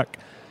her back.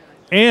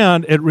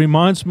 And it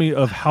reminds me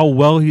of how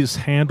well he's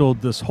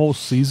handled this whole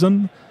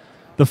season.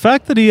 The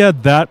fact that he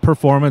had that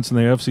performance in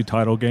the AFC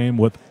title game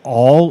with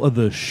all of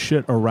the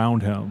shit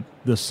around him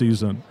this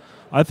season,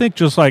 I think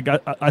just like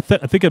I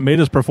think it made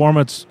his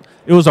performance.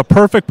 It was a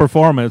perfect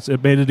performance.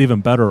 It made it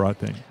even better, I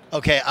think.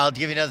 Okay, I'll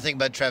give you another thing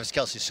about Travis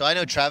Kelce. So I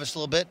know Travis a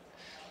little bit.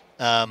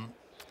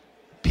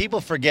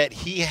 People forget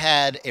he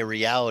had a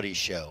reality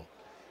show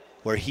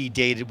where he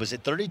dated, was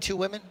it 32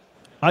 women?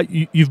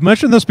 You've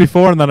mentioned this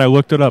before, and then I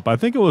looked it up. I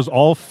think it was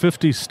all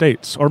 50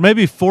 states, or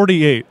maybe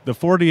 48, the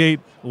 48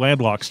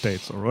 landlocked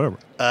states, or whatever.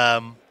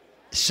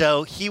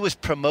 So he was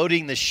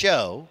promoting the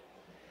show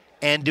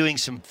and doing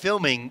some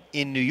filming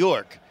in New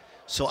York.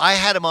 So I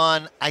had him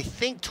on, I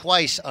think,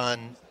 twice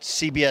on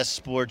CBS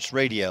Sports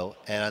Radio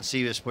and on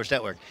CBS Sports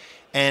Network.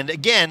 And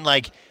again,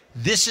 like,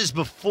 this is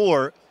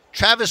before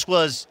they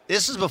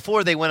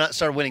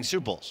started winning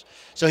Super Bowls.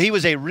 So he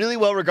was a really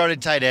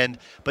well-regarded tight end,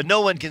 but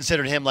no one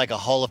considered him like a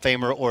Hall of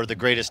Famer or the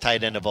greatest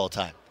tight end of all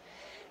time.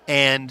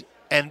 And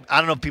I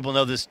don't know if people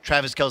know this,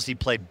 Travis Kelce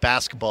played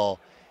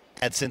basketball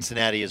at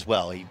Cincinnati as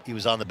well. He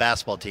was on the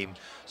basketball team.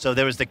 So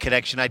there was the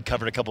connection. I'd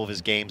covered a couple of his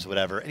games,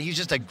 whatever. And he's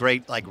just a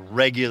great, like,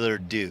 regular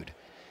dude.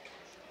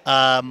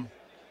 I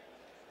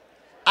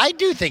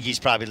do think he's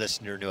probably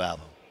listening to her new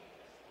album.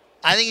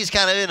 I think he's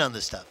kind of in on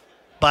this stuff.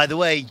 By the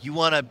way,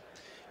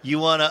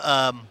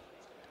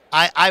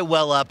 I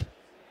well up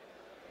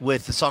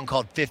with the song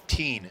called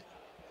 15.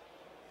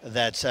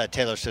 That's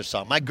Taylor Swift's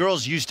song. My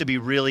girls used to be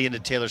really into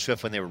Taylor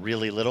Swift when they were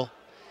really little.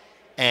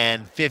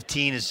 And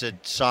 15 is a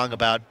song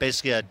about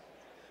basically a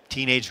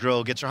teenage girl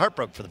who gets her heart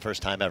broke for the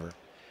first time ever.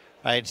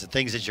 Right? It's the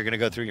things that you're going to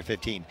go through when you're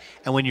 15.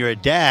 And when you're a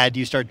dad,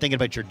 you start thinking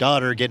about your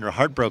daughter getting her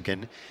heart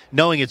broken,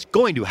 knowing it's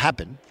going to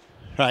happen.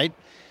 Right?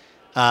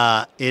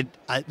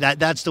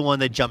 That's the one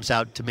that jumps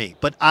out to me.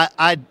 But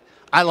I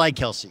like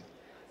Kelce.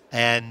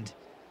 And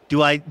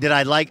I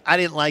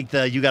didn't like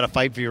the "you got to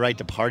fight for your right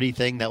to party"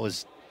 thing.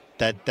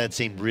 That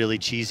seemed really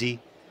cheesy,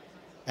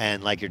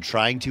 and like you're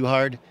trying too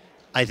hard.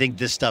 I think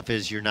this stuff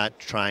is you're not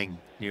trying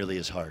nearly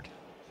as hard.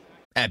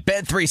 At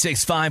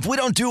Bet365, we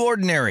don't do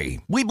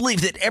ordinary. We believe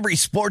that every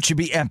sport should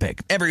be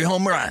epic. Every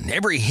home run,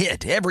 every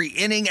hit, every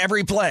inning,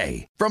 every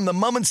play. From the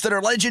moments that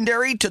are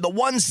legendary to the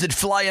ones that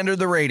fly under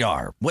the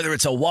radar. Whether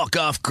it's a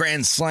walk-off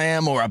grand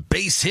slam or a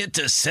base hit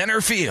to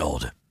center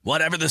field.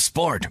 Whatever the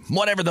sport,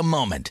 whatever the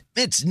moment,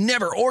 it's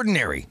never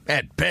ordinary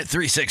at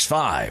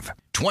Bet365.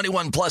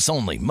 21 plus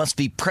only. Must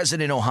be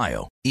present in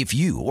Ohio. If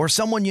you or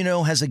someone you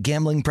know has a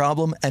gambling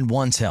problem and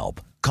wants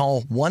help,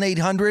 call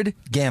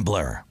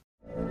 1-800-GAMBLER.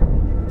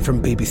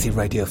 From BBC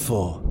Radio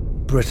 4,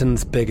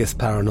 Britain's biggest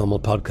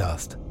paranormal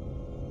podcast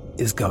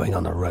is going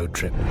on a road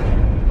trip.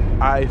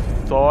 I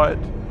thought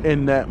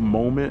in that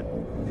moment,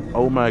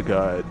 oh my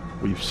God,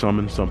 we've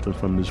summoned something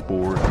from this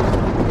board.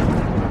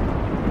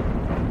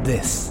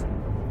 This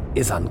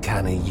is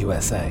Uncanny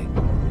USA.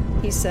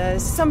 He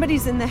says,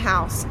 somebody's in the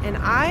house, and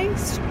I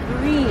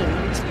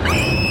screamed.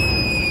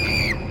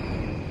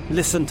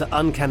 Listen to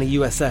Uncanny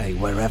USA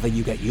wherever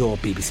you get your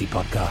BBC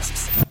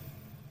podcasts,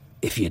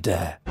 if you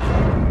dare.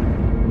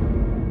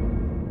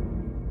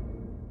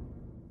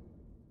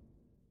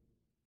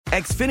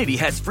 Xfinity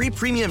has free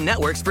premium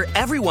networks for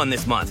everyone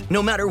this month,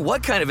 no matter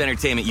what kind of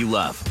entertainment you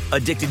love.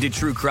 Addicted to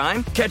true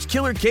crime? Catch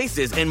killer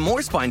cases and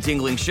more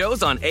spine-tingling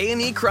shows on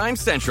A&E Crime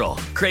Central.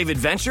 Crave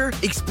adventure?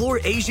 Explore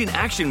Asian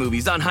action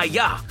movies on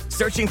Hi-YAH.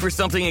 Searching for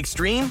something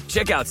extreme?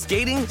 Check out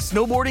skating,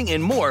 snowboarding,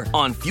 and more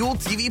on Fuel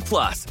TV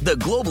Plus, the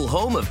global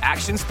home of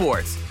action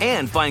sports.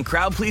 And find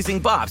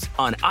crowd-pleasing bops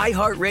on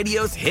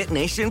iHeartRadio's Hit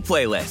Nation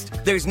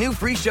playlist. There's new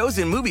free shows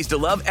and movies to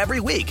love every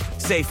week.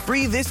 Say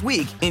free this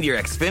week in your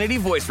Xfinity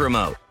voice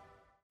remote.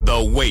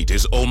 The wait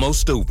is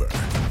almost over.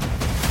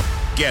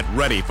 Get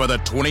ready for the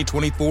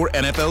 2024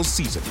 NFL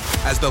season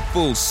as the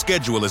full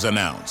schedule is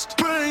announced.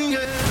 Bring it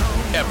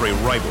on. Every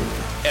rivalry,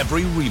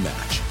 every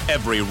rematch,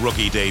 every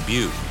rookie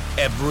debut,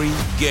 every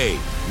game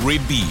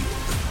revealed.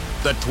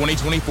 The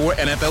 2024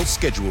 NFL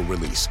schedule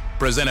release,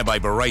 presented by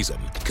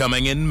Verizon,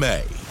 coming in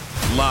May.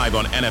 Live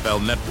on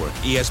NFL Network,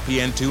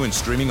 ESPN2, and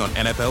streaming on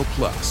NFL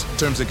Plus.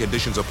 Terms and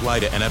conditions apply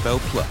to NFL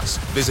Plus.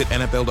 Visit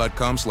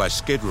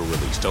NFL.com/schedule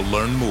release to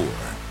learn more.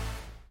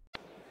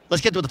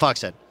 Let's get to what the Fox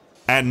said.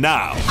 And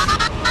now,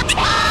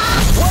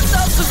 What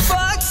does the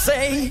Fox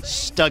say?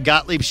 It's Doug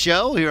Gottlieb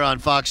Show here on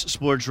Fox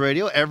Sports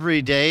Radio.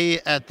 Every day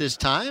at this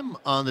time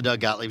on the Doug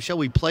Gottlieb Show,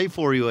 we play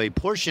for you a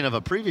portion of a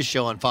previous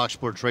show on Fox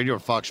Sports Radio or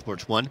Fox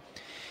Sports 1.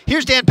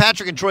 Here's Dan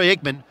Patrick and Troy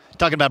Aikman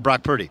talking about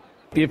Brock Purdy.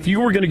 If you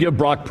were going to give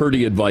Brock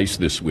Purdy advice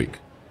this week,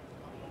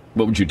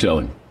 what would you tell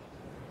him?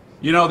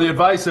 You know, the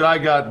advice that I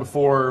got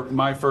before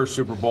my first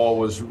Super Bowl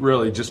was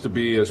really just to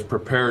be as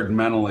prepared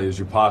mentally as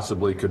you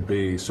possibly could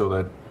be so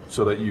that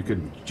you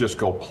could just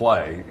go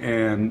play.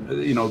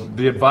 And, you know,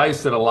 the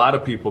advice that a lot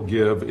of people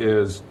give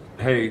is,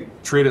 hey,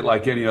 treat it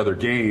like any other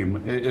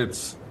game.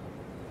 It's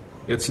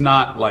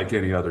not like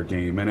any other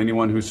game. And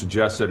anyone who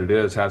suggests that it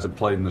is hasn't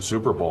played in the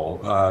Super Bowl.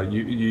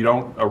 You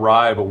don't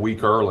arrive a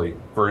week early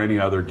for any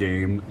other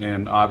game.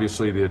 And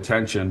obviously the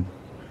attention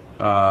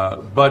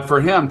But for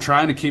him,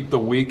 trying to keep the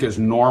week as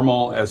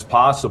normal as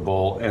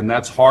possible, and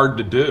that's hard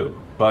to do.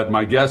 But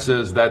my guess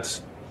is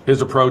that's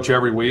his approach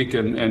every week,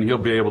 and he'll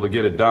be able to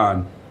get it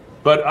done.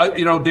 But,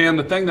 Dan,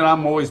 the thing that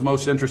I'm always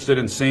most interested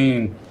in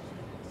seeing,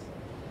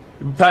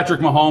 Patrick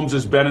Mahomes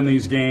has been in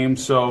these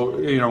games, so,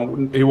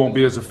 he won't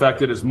be as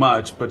affected as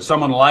much. But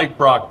someone like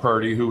Brock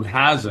Purdy who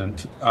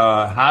hasn't,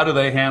 how do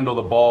they handle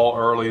the ball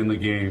early in the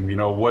game?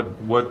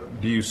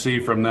 What do you see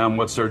from them?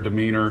 What's their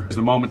demeanor? Is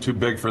the moment too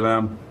big for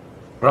them?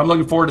 But I'm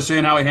looking forward to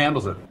seeing how he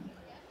handles it.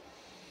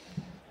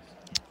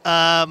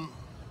 I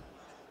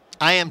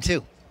am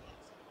too.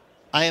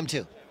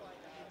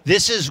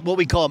 This is what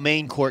we call a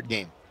main court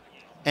game,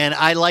 and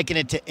I liken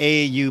it to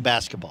AAU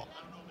basketball.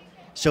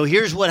 So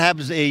here's what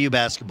happens to AAU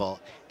basketball,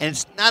 and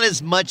it's not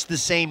as much the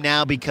same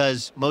now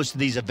because most of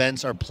these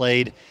events are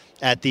played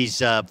at these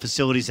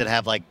facilities that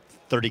have like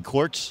 30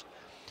 courts.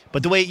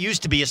 But the way it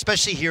used to be,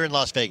 especially here in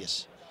Las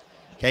Vegas,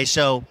 okay,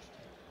 so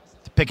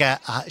pick a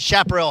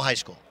Chaparral High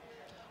School.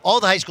 All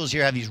the high schools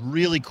here have these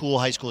really cool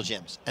high school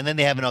gyms, and then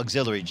they have an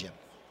auxiliary gym.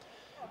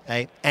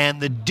 Okay?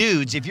 And the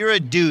dudes, if you're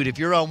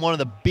on one of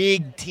the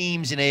big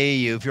teams in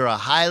AAU, if you're a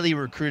highly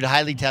recruited,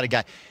 highly touted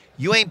guy,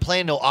 you ain't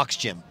playing no aux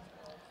gym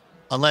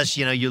unless,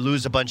 you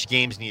lose a bunch of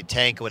games and you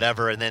tank or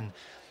whatever, and then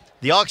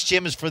the aux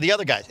gym is for the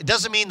other guys. It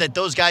doesn't mean that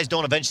those guys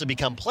don't eventually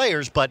become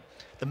players, but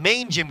the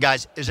main gym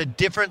guys, there's a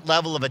different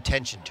level of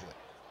attention to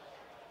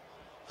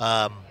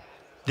it.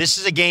 This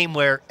is a game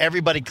where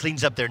everybody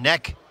cleans up their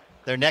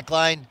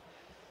neckline.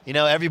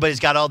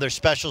 Everybody's got all their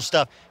special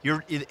stuff.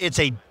 It's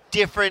a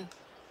different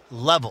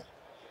level.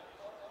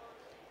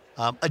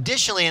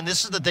 Additionally, and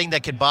this is the thing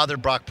that could bother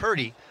Brock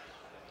Purdy,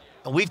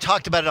 and we've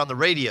talked about it on the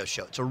radio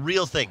show. It's a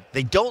real thing.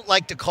 They don't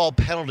like to call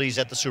penalties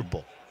at the Super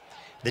Bowl.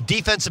 The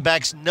defensive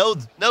backs know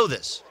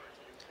this.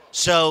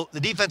 So the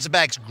defensive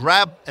backs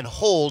grab and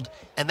hold,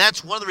 and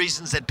that's one of the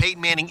reasons that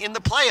Peyton Manning in the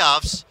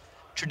playoffs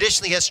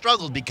traditionally has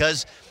struggled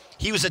because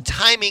he was a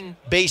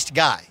timing-based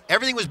guy.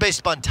 Everything was based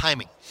upon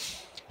timing.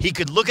 He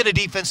could look at a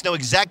defense, know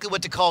exactly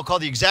what to call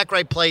the exact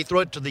right play, throw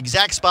it to the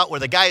exact spot where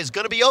the guy is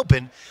going to be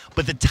open,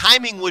 but the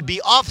timing would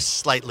be off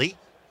slightly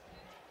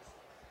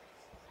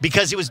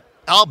because it was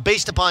all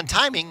based upon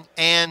timing,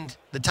 and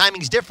the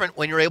timing's different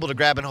when you're able to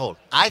grab and hold.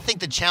 I think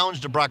the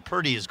challenge to Brock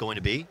Purdy is going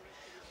to be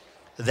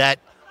that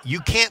you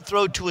can't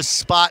throw to a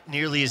spot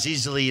nearly as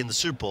easily in the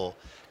Super Bowl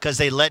because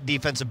they let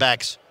defensive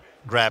backs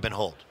grab and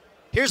hold.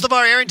 Here's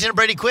LeVar Arrington and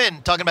Brady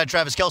Quinn talking about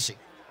Travis Kelce.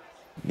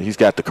 He's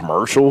got the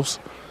commercials.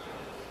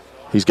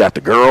 He's got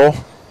the girl.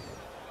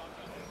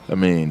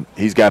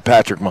 He's got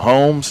Patrick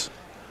Mahomes.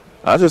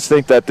 I just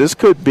think that this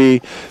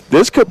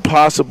could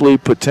possibly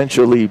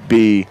potentially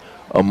be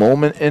a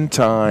moment in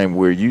time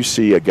where you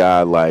see a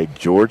guy like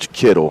George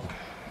Kittle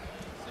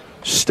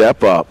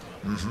step up,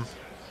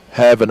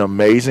 have an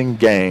amazing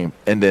game,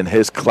 and then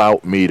his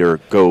clout meter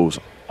goes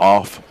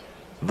off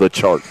the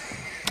chart.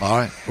 All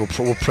right,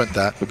 we'll print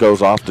that. It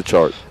goes off the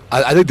chart.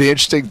 I think the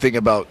interesting thing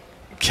about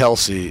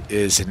Kelce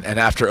is, and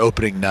after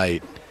opening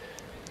night,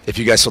 if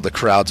you guys saw the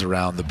crowds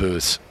around the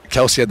booths,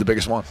 Kelce had the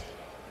biggest one.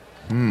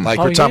 We're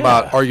talking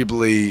about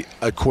arguably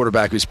a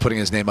quarterback who's putting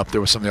his name up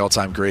there with some of the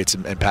all-time greats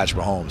and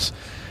Patrick Mahomes.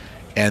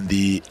 And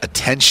the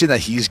attention that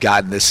he's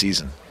gotten this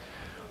season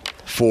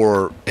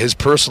for his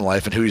personal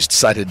life and who he's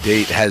decided to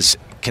date has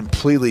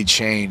completely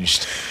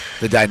changed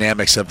the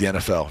dynamics of the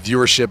NFL.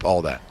 Viewership,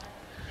 all that.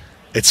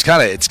 It's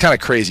kind of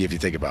crazy if you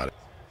think about it.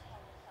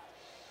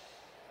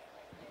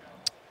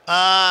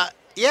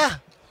 Yeah.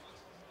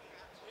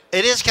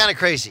 It is kind of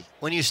crazy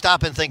when you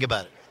stop and think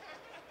about it.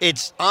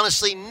 It's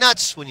honestly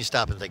nuts when you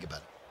stop and think about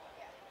it.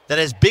 That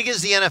as big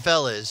as the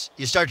NFL is,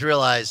 you start to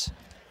realize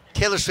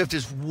Taylor Swift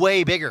is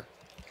way bigger.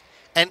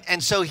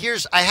 And so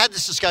I had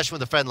this discussion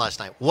with a friend last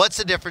night. What's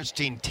the difference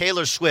between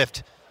Taylor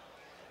Swift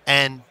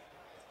and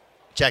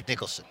Jack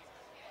Nicholson?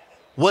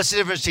 What's the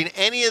difference between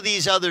any of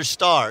these other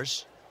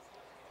stars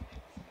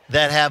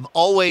that have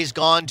always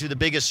gone to the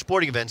biggest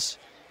sporting events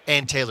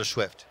and Taylor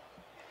Swift?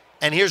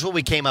 And here's what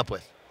we came up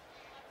with.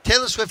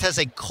 Taylor Swift has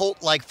a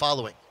cult-like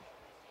following.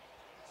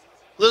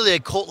 Literally a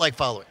cult-like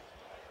following.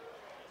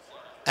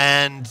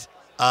 And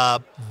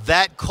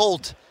that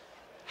cult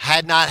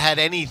had not had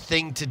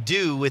anything to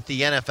do with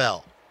the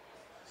NFL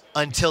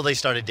until they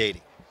started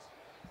dating.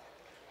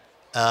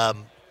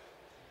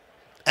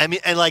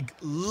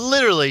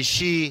 Literally,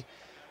 she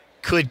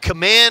could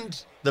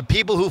command the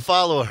people who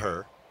follow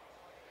her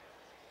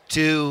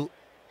to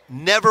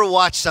never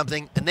watch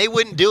something, and they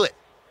wouldn't do it.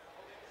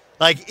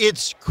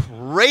 It's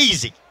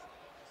crazy.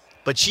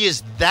 But she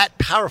is that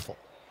powerful.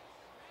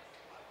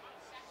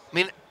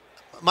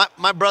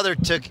 My brother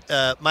took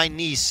my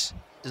niece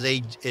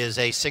is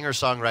a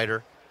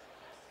singer-songwriter,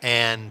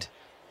 and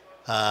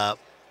my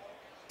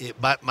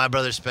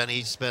brother spent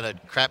a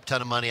crap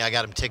ton of money. I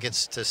got him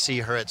tickets to see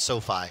her at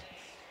SoFi,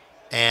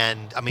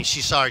 and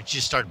she saw her,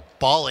 just started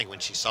bawling when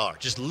she saw her,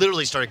 just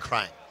literally started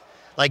crying.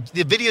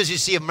 The videos you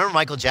see of, remember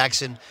Michael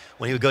Jackson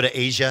when he would go to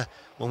Asia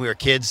when we were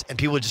kids, and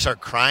people would just start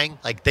crying?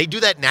 They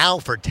do that now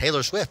for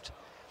Taylor Swift.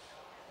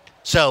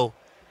 So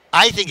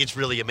I think it's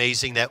really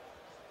amazing that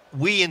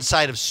we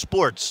inside of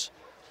sports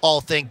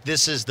all think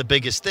this is the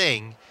biggest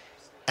thing,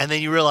 and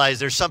then you realize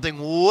there's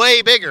something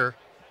way bigger,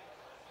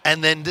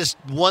 and then this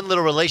one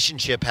little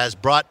relationship has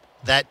brought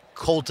that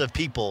cult of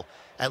people,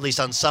 at least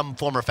on some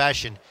form or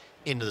fashion,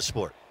 into the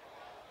sport.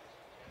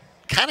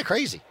 Kind of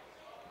crazy.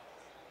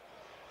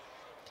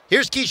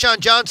 Here's Keyshawn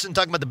Johnson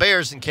talking about the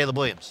Bears and Caleb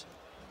Williams.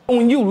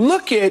 When you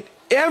look at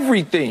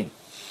everything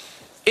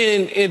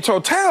in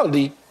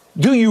totality,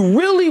 do you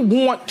really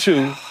want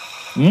to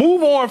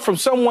move on from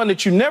someone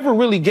that you never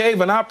really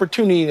gave an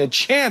opportunity and a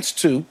chance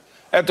to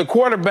at the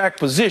quarterback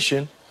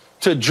position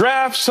to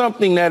draft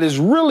something that is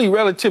really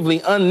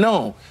relatively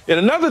unknown? And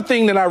another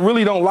thing that I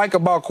really don't like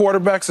about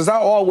quarterbacks is I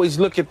always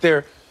look at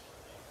their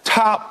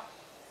top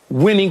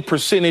winning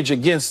percentage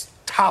against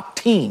top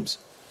teams.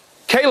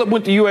 Caleb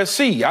went to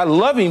USC. I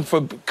love him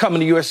for coming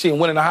to USC and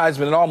winning the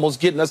Heisman and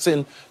almost getting us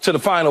into the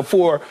Final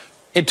Four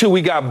until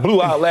we got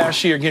blew out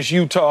last year against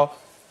Utah.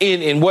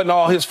 And wasn't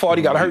all his fault.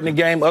 He got hurt in the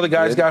game. Other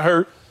guys got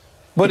hurt.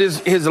 But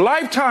his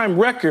lifetime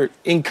record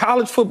in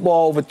college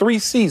football over 3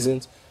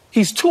 seasons,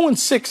 he's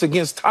 2-6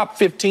 against top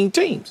 15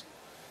 teams.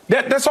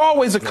 That's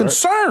always a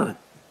concern.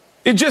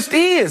 It just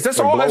is. That's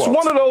one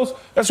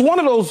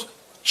of those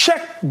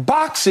check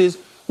boxes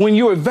when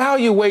you're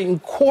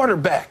evaluating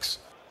quarterbacks.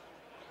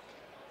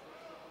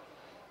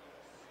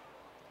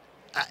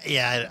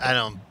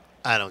 I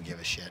don't give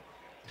a shit.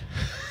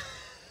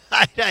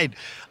 I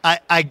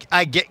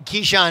get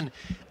Keyshawn,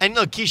 and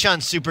look,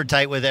 Keyshawn's super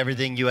tight with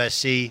everything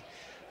USC.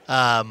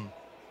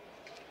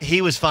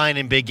 He was fine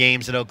in big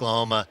games at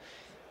Oklahoma.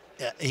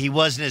 He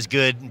wasn't as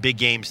good in big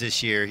games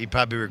this year. He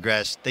probably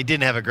regressed. They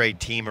didn't have a great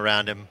team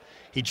around him.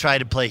 He tried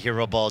to play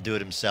hero ball, do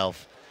it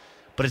himself.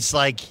 But it's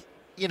like,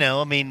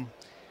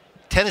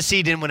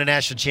 Tennessee didn't win a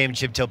national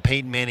championship till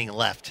Peyton Manning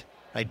left.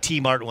 Right? T.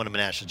 Martin won him a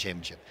national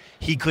championship.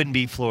 He couldn't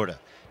beat Florida.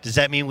 Does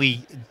that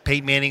mean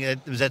Peyton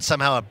Manning, was that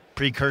somehow a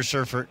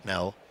precursor for?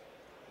 No.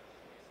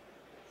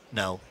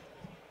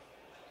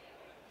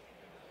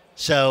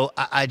 So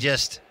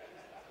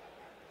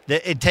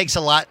it takes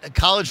a lot.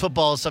 College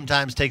football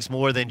sometimes takes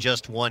more than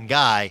just one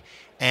guy.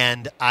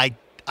 And I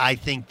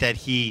think that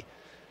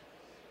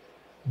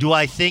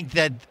I think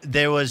that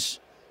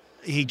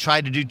he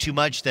tried to do too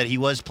much, that he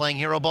was playing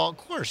hero ball? Of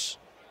course.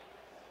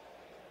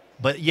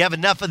 But you have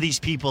enough of these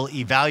people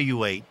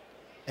evaluate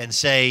and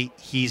say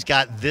he's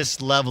got this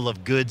level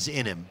of goods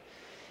in him.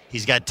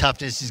 He's got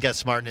toughness. He's got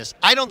smartness.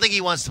 I don't think he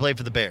wants to play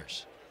for the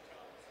Bears.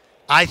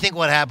 I think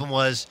what happened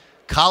was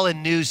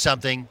Colin knew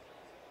something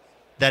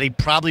that he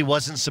probably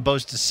wasn't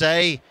supposed to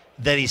say,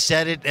 that he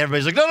said it.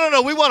 Everybody's like,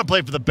 no, we want to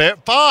play for the Bears.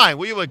 Fine.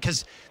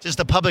 Because just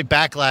the public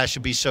backlash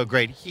would be so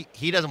great.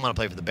 He doesn't want to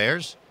play for the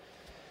Bears.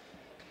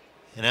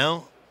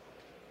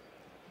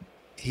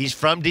 He's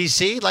from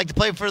D.C., like to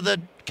play for the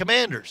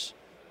Commanders.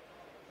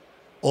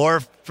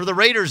 Or for the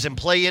Raiders and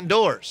play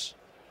indoors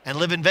and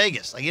live in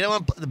Vegas. Like,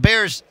 the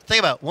Bears, think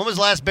about it. When was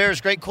the last Bears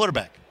great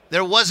quarterback?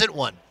 There wasn't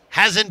one.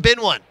 Hasn't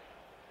been one.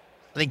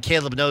 I think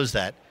Caleb knows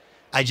that.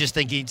 I just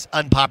think it's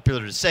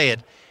unpopular to say it.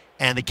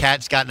 And the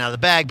cat's gotten out of the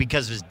bag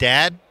because his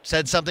dad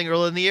said something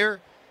earlier in the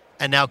year,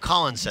 and now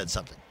Colin said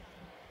something.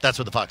 That's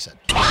what the Fox said.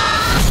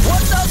 What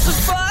does the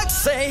Fox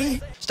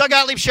say? It's Doug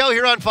Gottlieb Show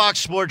here on Fox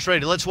Sports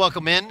Radio. Let's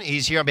welcome in.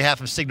 He's here on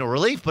behalf of Signal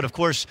Relief. But, of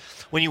course,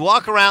 when you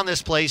walk around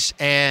this place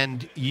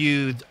and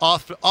you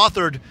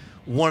authored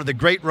one of the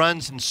great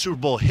runs in Super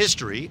Bowl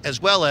history,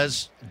 as well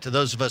as, to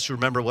those of us who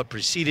remember what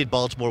preceded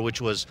Baltimore,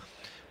 which was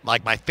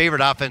like my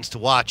favorite offense to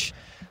watch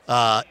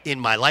in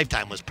my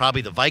lifetime, was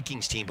probably the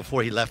Vikings team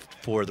before he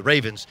left for the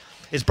Ravens,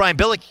 is Brian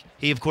Billick.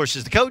 He, of course,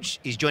 is the coach.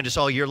 He's joined us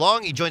all year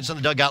long. He joins us on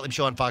the Doug Gottlieb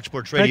Show on Fox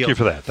Sports Radio. Thank you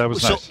for that. That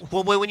was nice.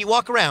 So when you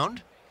walk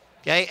around,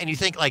 okay, and you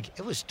think, like,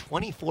 it was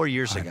 24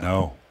 years ago. I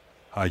know.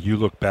 You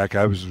look back,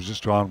 I was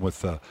just on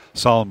with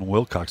Solomon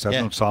Wilcox. I've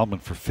known Solomon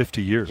for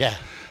 50 years. Yeah.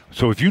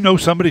 So if you know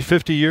somebody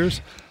 50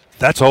 years,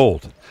 that's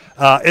old.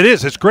 It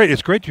is. It's great.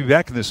 It's great to be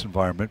back in this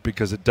environment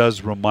because it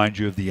does remind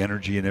you of the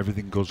energy and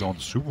everything that goes on in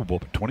the Super Bowl.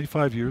 But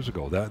 25 years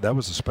ago, that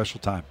was a special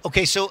time.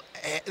 Okay, so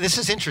this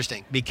is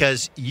interesting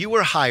because you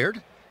were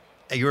hired.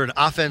 You're an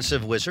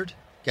offensive wizard,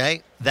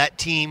 okay? That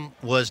team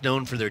was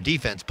known for their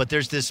defense. But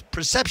there's this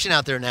perception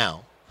out there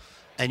now,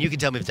 and you can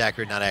tell me if it's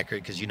accurate or not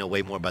accurate because you know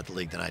way more about the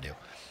league than I do,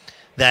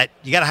 that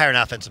you got to hire an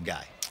offensive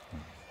guy.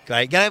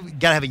 Okay? You got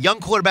to have a young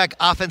quarterback,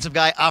 offensive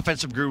guy,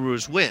 offensive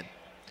gurus win.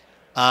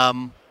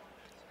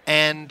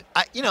 And,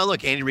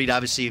 look, Andy Reid,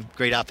 obviously,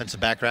 great offensive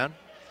background.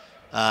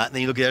 Then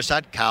you look at the other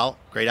side, Kyle,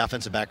 great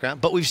offensive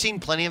background. But we've seen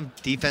plenty of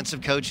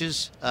defensive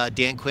coaches.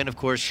 Dan Quinn, of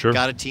course,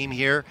 got a team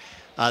here.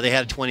 They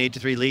had a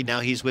 28-3 lead. Now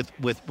he's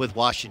with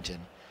Washington.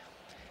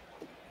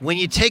 When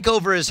you take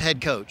over as head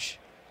coach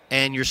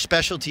and your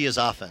specialty is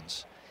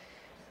offense,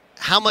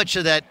 how much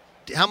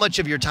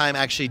of your time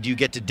actually do you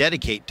get to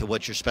dedicate to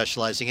what you're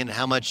specializing in, and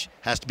how much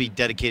has to be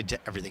dedicated to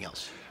everything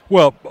else?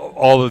 Well,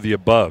 all of the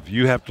above.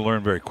 You have to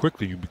learn very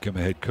quickly you become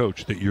a head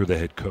coach that you're the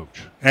head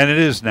coach. And it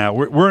is now.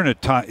 We're in a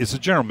time, it's a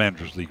general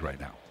manager's league right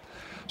now.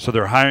 So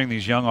they're hiring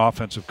these young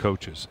offensive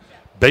coaches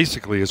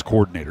basically as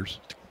coordinators.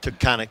 To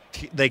kind of,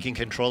 they can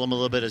control them a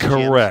little bit as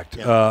correct.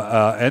 GMs.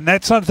 Yeah. And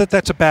that's not that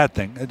that's a bad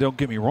thing. Don't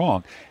get me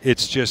wrong.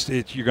 It's just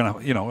you're gonna,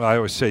 I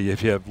always say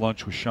if you have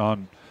lunch with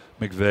Sean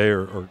McVay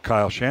or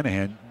Kyle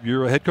Shanahan,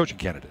 you're a head coaching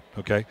candidate.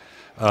 Okay,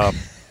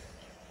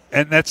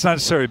 and that's not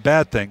necessarily a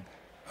bad thing.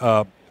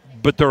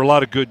 But there are a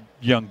lot of good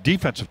young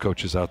defensive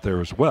coaches out there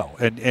as well,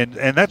 and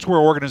that's where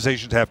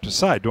organizations have to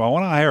decide: do I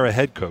want to hire a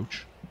head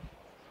coach,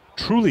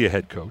 truly a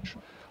head coach,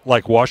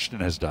 like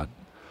Washington has done?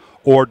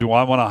 Or do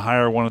I want to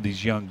hire one of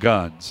these young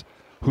guns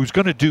who's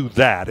going to do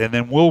that, and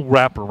then we'll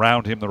wrap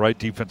around him the right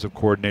defensive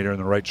coordinator and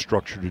the right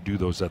structure to do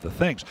those other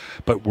things.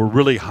 But we're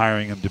really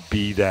hiring him to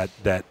be that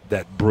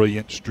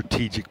brilliant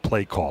strategic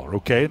play caller,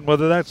 okay? And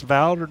whether that's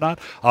valid or not,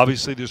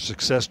 obviously there's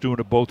success doing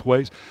it both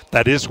ways.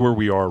 That is where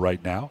we are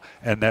right now,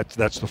 and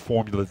that's the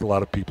formula that a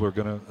lot of people are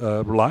going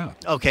to rely on.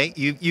 Okay,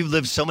 you've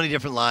lived so many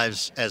different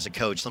lives as a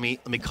coach. Let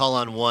me call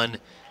on one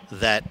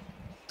that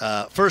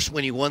first,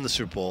 when you won the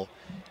Super Bowl,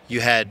 you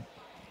had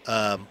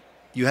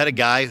a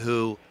guy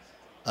who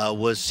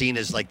was seen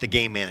as like the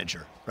game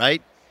manager,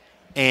 right?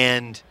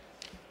 And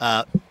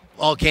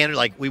all candid,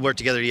 like we worked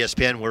together at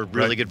ESPN. We're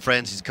really good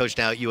friends. He's a coach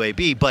now at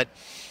UAB. But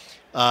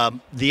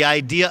the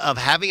idea of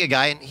having a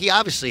guy, and he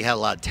obviously had a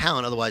lot of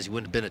talent, otherwise he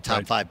wouldn't have been a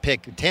top 5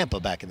 pick in Tampa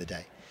back in the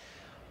day.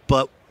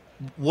 But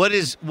what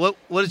is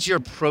your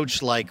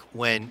approach like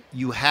when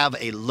you have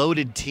a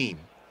loaded team,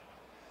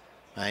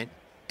 right?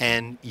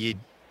 And you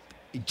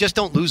just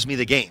don't lose me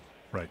the game.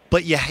 Right.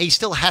 But he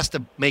still has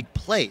to make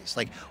plays.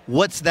 Like,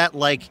 what's that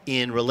like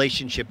in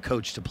relationship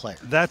coach to player?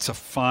 That's a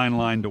fine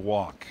line to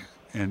walk.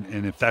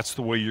 And if that's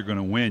the way you're going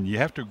to win, you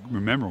have to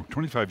remember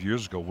 25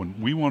 years ago when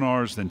we won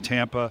ours, then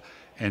Tampa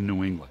and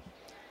New England.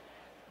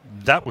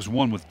 That was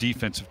won with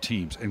defensive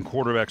teams and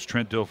quarterbacks,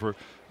 Trent Dilfer,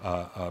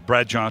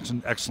 Brad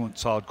Johnson, excellent,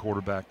 solid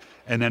quarterback,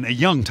 and then a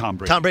young Tom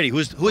Brady. Tom Brady, who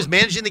was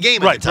managing the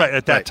game at the time. Right,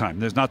 at that time.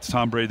 There's not the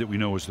Tom Brady that we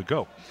know as the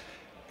GOAT.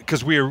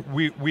 Because we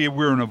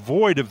were in a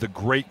void of the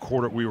great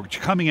quarter. We were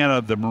coming out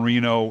of the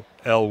Marino,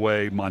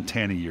 Elway,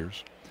 Montana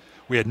years.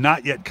 We had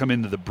not yet come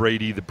into the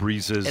Brady, the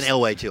Breezes. And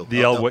Elway, too.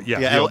 Elway,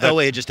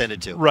 Elway had just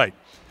ended, too. Right.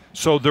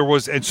 So there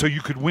was, and so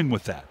you could win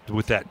with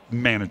that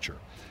manager.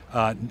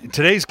 In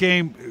today's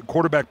game,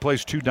 quarterback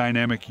plays too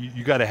dynamic.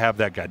 You got to have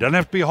that guy. Doesn't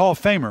have to be a Hall of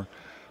Famer,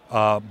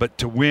 but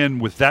to win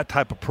with that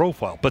type of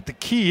profile. But the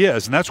key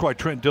is, and that's why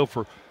Trent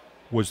Dilfer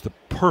was the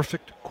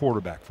perfect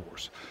quarterback for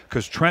us,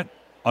 because Trent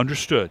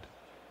understood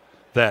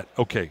that,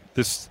 okay,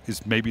 this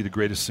is maybe the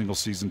greatest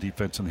single-season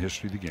defense in the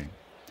history of the game.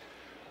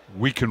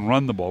 We can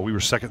run the ball. We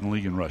were second in the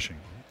league in rushing.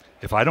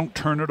 If I don't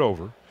turn it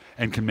over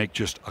and can make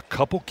just a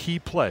couple key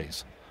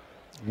plays,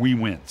 we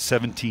win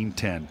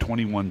 17-10,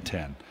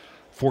 21-10,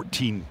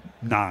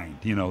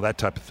 14-9, that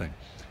type of thing.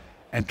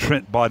 And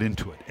Trent bought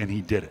into it, and he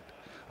did it.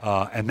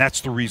 And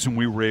that's the reason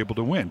we were able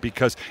to win.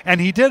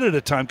 And he did it at a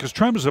time because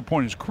Trent was at a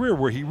point in his career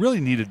where he really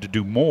needed to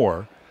do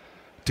more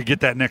to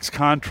get that next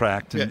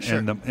contract,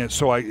 and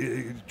so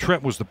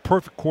Trent was the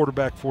perfect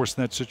quarterback for us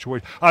in that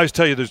situation. I always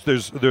tell you,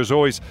 there's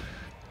always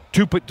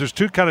two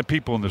kind of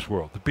people in this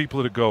world: the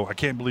people that go, "I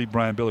can't believe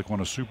Brian Billick won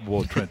a Super Bowl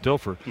with Trent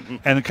Dilfer,"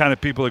 and the kind of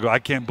people that go, "I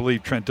can't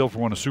believe Trent Dilfer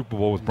won a Super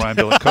Bowl with Brian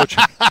Billick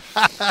coaching."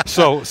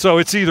 So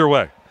it's either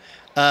way.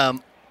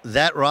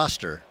 That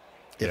roster,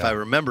 if I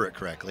remember it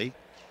correctly,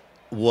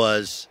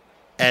 was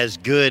as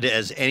good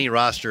as any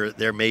roster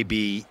there may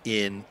be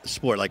in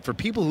sport. Like, for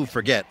people who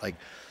forget, like.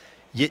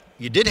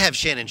 You did have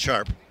Shannon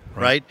Sharp,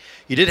 right?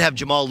 You did have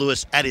Jamal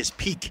Lewis at his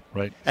peak,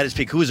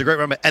 who was a great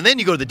runner. And then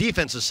you go to the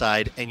defensive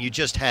side, and you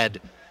just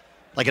had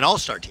like an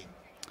all-star team.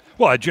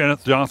 Well,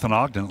 Jonathan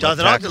Ogden,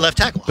 left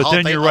tackle. But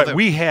then you're right.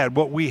 We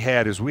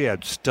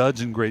had studs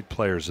and great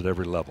players at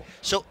every level.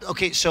 So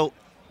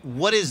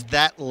what is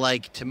that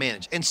like to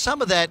manage? And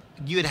some of that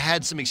you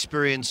had some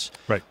experience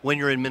when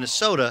you're in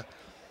Minnesota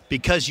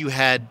because you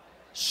had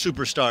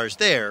superstars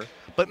there,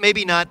 but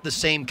maybe not the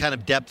same kind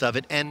of depth of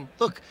it. And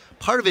look,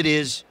 part of it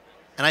is,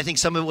 and I think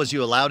some of it was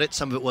you allowed it,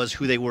 some of it was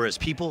who they were as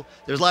people.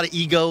 There's a lot of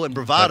ego and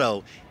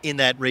bravado in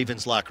that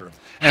Ravens locker room.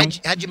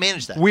 How'd you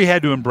manage that? We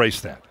had to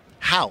embrace that.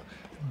 How?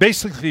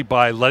 Basically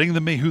by letting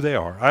them be who they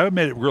are. I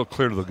made it real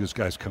clear to those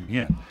guys coming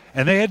in.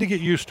 And they had to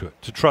get used to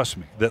it, to trust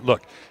me. That,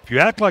 look, if you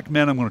act like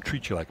men, I'm going to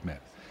treat you like men.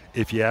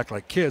 If you act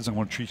like kids, I'm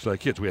going to treat you like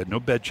kids. We had no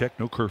bed check,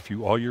 no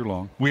curfew all year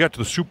long. We got to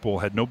the Super Bowl,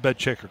 had no bed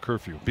check or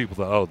curfew. People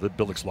thought, the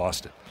Billick's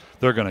lost it.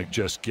 They're going to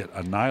just get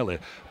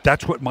annihilated.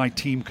 That's what my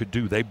team could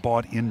do. They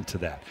bought into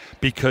that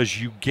because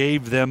you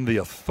gave them the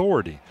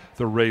authority,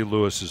 the Ray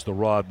Lewises, the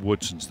Rod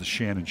Woodsons, the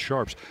Shannon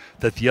Sharps,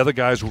 that the other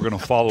guys were going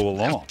to follow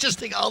along. Just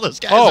think all those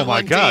guys on one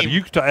my God.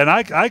 team.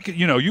 I could,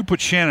 you put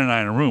Shannon and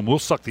I in a room, we'll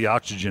suck the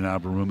oxygen out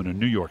of a room in a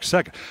New York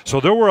second. So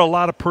there were a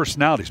lot of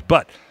personalities,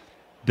 but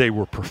they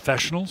were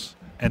professionals.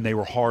 And they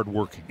were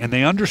hardworking, and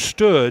they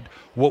understood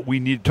what we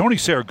needed. Tony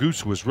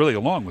Saragusa was really,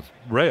 along with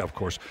Ray, of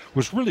course,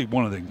 was really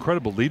one of the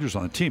incredible leaders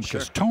on the team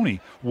because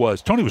Tony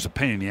was a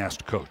pain in the ass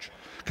to coach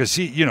because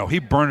he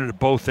burned it at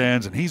both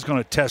ends, and he's going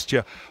to test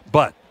you.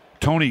 But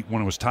Tony,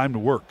 when it was time to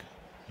work,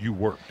 you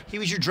worked. He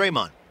was your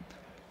Draymond.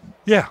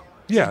 Yeah.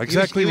 Yeah,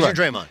 exactly. He was right.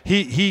 your Draymond.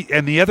 He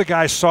and the other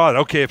guy saw it.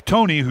 Okay, if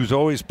Tony, who's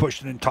always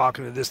pushing and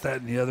talking to this,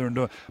 that, and the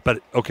other,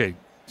 but okay,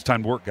 it's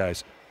time to work,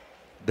 guys.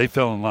 They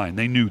fell in line.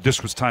 They knew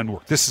this was time to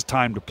work. This is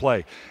time to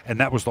play, and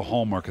that was the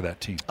hallmark of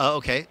that team.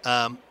 Okay.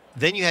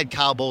 Then you had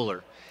Kyle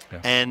Bowler,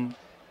 and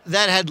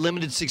that had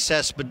limited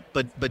success,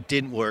 but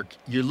didn't work.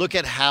 You look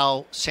at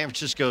how San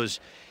Francisco's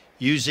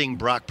using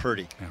Brock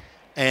Purdy. Yeah.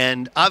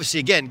 And obviously,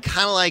 again,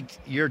 kind of like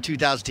your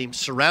 2000 team,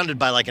 surrounded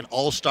by like an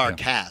all-star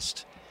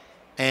cast.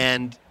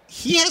 And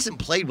he hasn't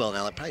played well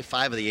now, like probably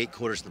 5 of the 8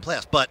 quarters in the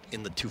playoffs. But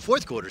in the 2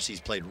 fourth quarters, he's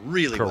played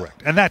really well.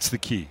 Correct. And that's the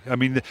key. I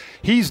mean,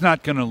 he's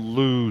not going to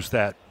lose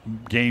that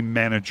game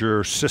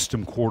manager,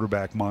 system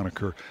quarterback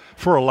moniker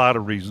for a lot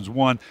of reasons.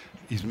 One,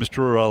 he's Mr.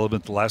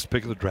 Irrelevant, the last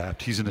pick of the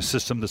draft. He's in a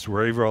system that's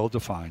very well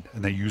defined,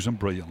 and they use him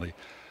brilliantly.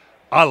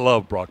 I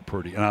love Brock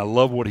Purdy, and I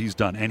love what he's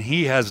done. And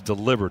he has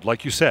delivered.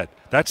 Like you said,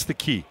 that's the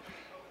key.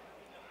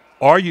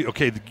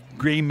 The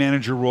game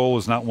manager role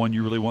is not one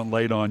you really want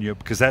laid on you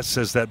because that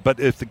says that. But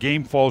if the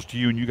game falls to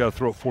you and you got to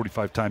throw it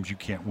 45 times, you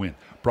can't win.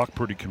 Brock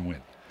Purdy can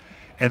win.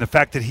 And the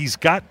fact that he's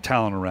got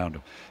talent around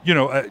him.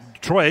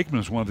 Troy Aikman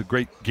is one of the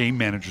great game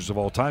managers of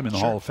all time in the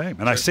Hall of Fame.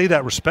 And I say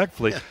that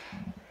respectfully. Yeah.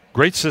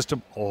 Great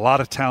system, a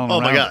lot of talent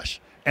around him. Oh, my gosh.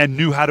 And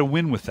knew how to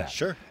win with that.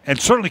 Sure. And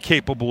certainly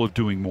capable of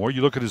doing more.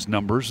 You look at his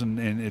numbers, and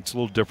it's a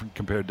little different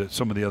compared to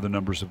some of the other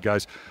numbers of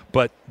guys.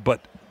 But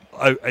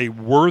a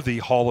worthy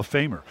Hall of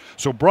Famer.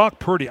 So Brock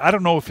Purdy, I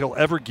don't know if he'll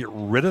ever get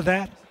rid of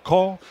that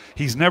call.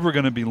 He's never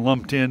going to be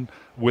lumped in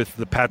with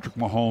the Patrick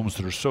Mahomes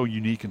that are so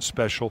unique and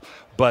special.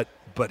 But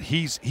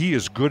he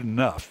is good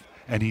enough,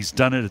 and he's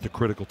done it at the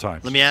critical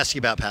times. Let me ask you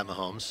about Pat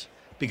Mahomes,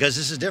 because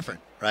this is different,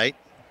 right?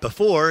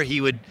 Before,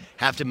 he would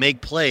have to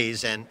make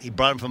plays, and he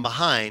brought him from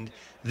behind.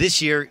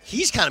 This year,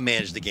 he's kind of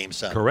managed the game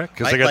side. Correct,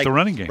 because they got the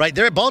running game. Right,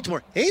 they're at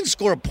Baltimore. They didn't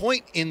score a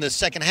point in the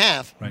second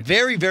half. Right.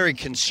 Very, very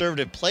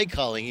conservative play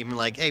calling, even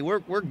like, hey, we're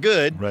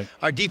good. Right.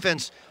 Our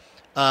defense,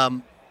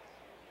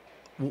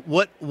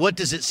 what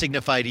does it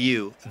signify to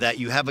you that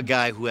you have a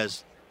guy who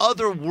has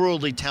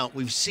otherworldly talent?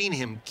 We've seen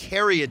him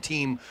carry a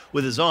team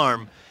with his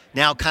arm,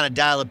 now kind of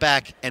dial it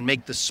back and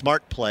make the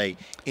smart play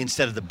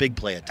instead of the big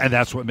play at times. And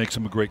that's what makes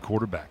him a great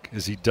quarterback,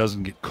 is he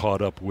doesn't get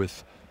caught up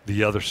with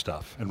the other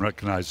stuff and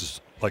recognizes,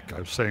 like I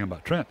was saying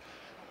about Trent,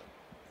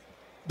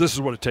 this is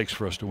what it takes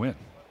for us to win.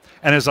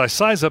 And as I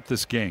size up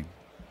this game,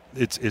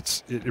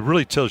 it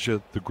really tells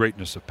you the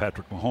greatness of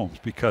Patrick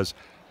Mahomes, because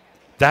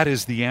that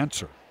is the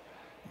answer.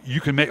 You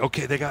can they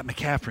got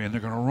McCaffrey and they're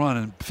going to run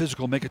and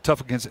physical, make it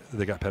tough against it.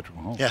 They got Patrick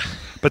Mahomes. Yeah.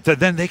 But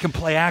then they can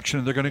play action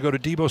and they're going to go to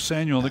Deebo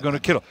Samuel and they're going to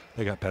Kittle.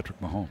 They got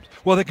Patrick Mahomes.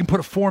 Well, they can put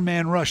a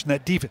 4-man rush in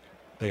that defense.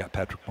 They got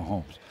Patrick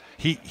Mahomes.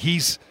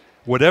 He's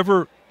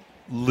whatever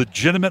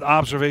legitimate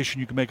observation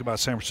you can make about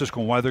San Francisco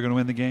and why they're going to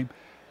win the game,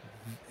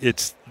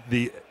 it's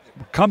the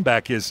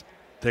comeback is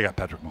they got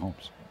Patrick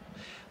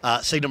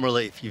Mahomes. Signal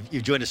Relief,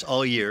 you've joined us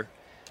all year.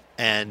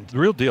 And the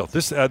real deal.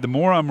 This the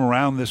more I'm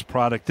around this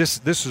product, this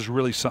is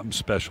really something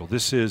special.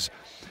 This is,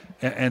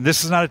 and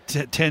this is not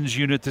a TENS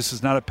unit. This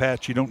is not a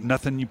patch.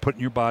 Nothing you put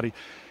in your body.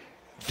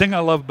 Thing I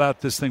love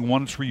about this thing,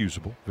 one, it's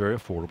reusable, very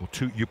affordable.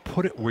 Two, you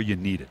put it where you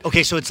need it.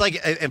 Okay, so it's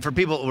like, and for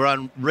people who are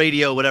on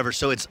radio, whatever,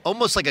 so it's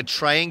almost like a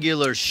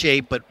triangular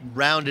shape, but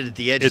rounded at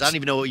the edges. I don't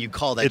even know what you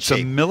call that shape.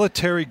 It's a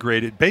military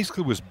grade. It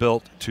basically was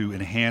built to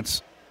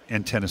enhance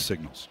antenna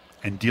signals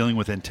and dealing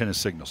with antenna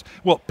signals.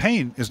 Well,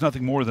 pain is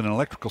nothing more than an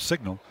electrical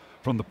signal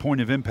from the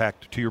point of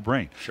impact to your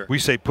brain. Sure. We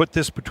say put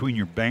this between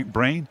your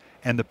brain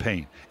and the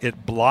pain.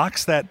 It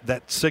blocks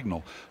that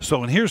signal.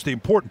 So, and here's the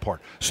important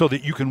part, so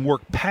that you can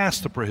work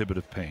past the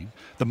prohibitive pain,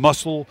 the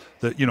muscle,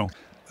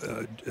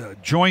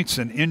 joints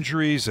and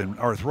injuries and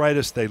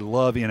arthritis, they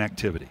love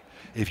inactivity.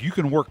 If you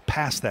can work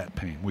past that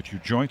pain with your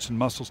joints and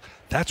muscles,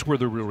 that's where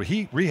the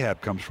real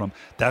rehab comes from.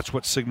 That's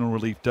what Signal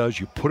Relief does.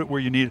 You put it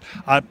where you need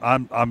it.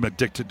 I'm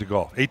addicted to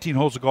golf. 18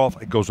 holes of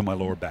golf, it goes on my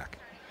lower back.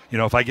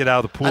 If I get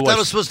out of the pool, I thought it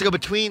was supposed to go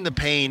between the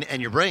pain and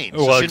your brain.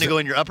 So shouldn't it go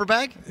in your upper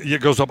back? It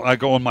goes up. I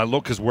go on my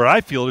low, because where I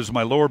feel is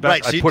my lower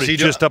back. Right, I put it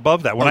just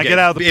above that. When I get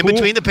out of the pool, in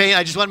between the pain,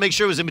 I just want to make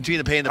sure it was in between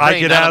the pain and the brain.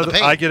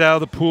 I get out of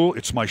the pool.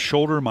 It's my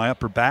shoulder, my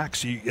upper back.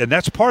 So and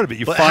that's part of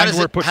it. Find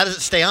where it puts. How does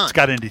it stay on? It's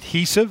got an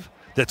adhesive.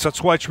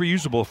 That's why it's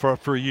reusable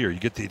for a year. You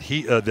get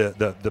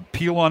the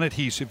peel-on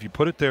adhesive. You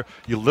put it there.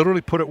 You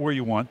literally put it where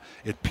you want.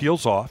 It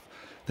peels off.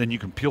 Then you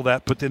can peel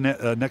that, put the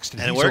next adhesive.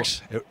 And it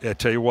works? I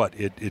tell you what,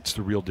 it's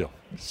the real deal.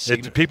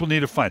 People need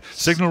to find it.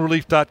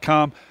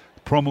 Signalrelief.com,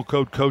 promo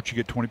code COACH, you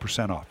get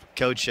 20% off.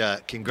 Coach,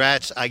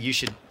 congrats. You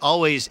should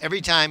always,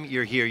 every time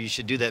you're here, you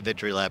should do that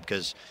victory lap,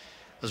 because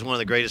it was one of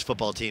the greatest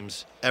football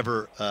teams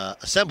ever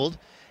assembled.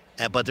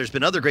 But there's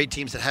been other great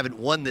teams that haven't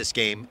won this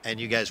game,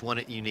 and you guys won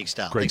it in unique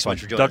style. Thanks so much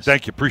for joining us. Doug,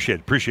 thank you. Appreciate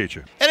it. Appreciate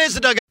you. It is the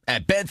Doug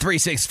At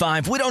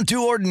Bet365, we don't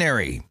do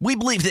ordinary. We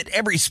believe that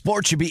every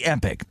sport should be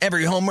epic.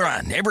 Every home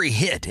run, every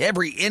hit,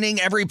 every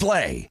inning, every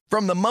play.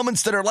 From the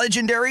moments that are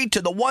legendary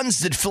to the ones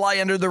that fly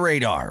under the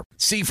radar.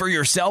 See for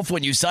yourself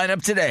when you sign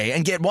up today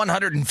and get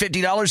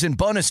 $150 in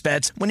bonus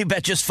bets when you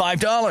bet just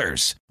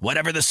 $5.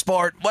 Whatever the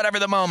sport, whatever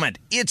the moment,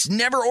 it's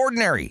never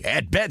ordinary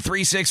at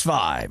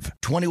Bet365.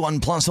 21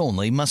 plus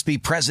only. Must be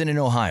present in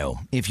Ohio.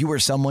 If you or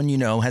someone you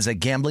know has a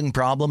gambling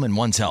problem and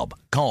wants help,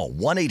 call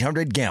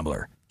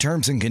 1-800-GAMBLER.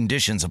 Terms and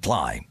conditions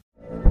apply.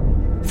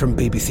 From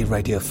BBC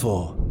Radio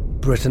 4,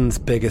 Britain's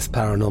biggest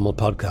paranormal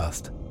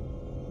podcast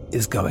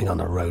is going on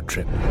a road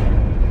trip.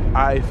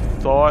 I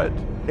thought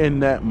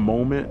in that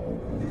moment,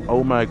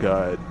 oh my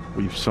God,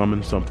 we've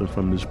summoned something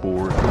from this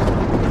board.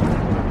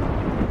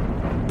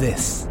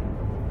 This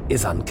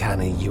is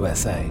Uncanny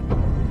USA.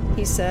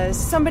 He says,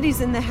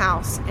 somebody's in the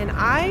house, and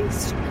I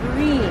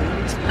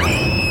screamed.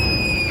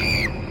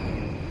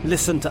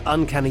 Listen to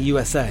Uncanny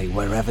USA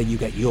wherever you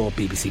get your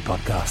BBC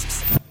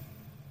podcasts,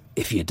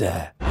 if you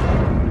dare.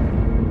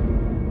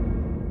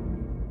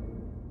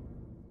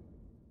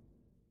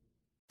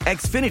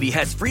 Xfinity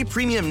has free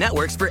premium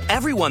networks for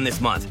everyone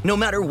this month, no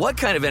matter what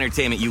kind of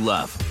entertainment you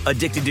love.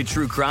 Addicted to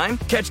true crime?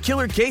 Catch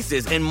killer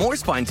cases and more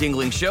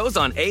spine-tingling shows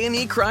on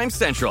A&E Crime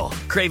Central.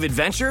 Crave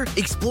adventure?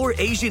 Explore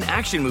Asian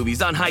action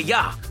movies on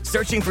Hi-Ya.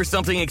 Searching for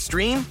something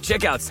extreme?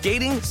 Check out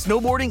skating,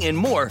 snowboarding, and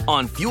more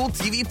on Fuel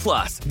TV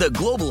Plus, the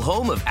global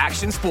home of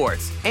action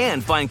sports.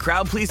 And find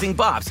crowd-pleasing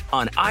bops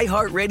on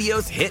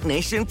iHeartRadio's Hit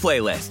Nation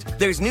playlist.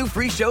 There's new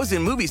free shows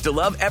and movies to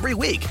love every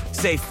week.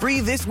 Say free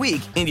this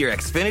week in your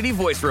Xfinity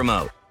voice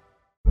remote.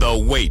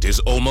 The wait is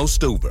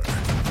almost over.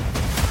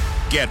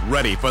 Get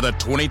ready for the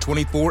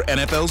 2024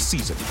 NFL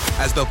season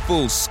as the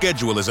full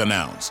schedule is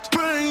announced.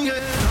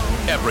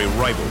 Every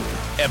rivalry,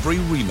 every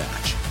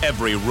rematch,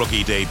 every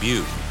rookie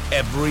debut,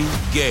 every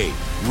game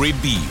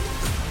revealed.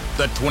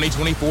 The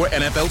 2024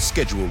 NFL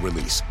schedule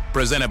release,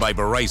 presented by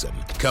Verizon,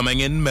 coming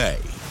in May.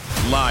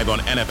 Live on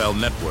NFL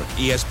Network,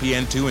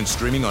 ESPN2, and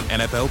streaming on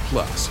NFL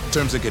Plus.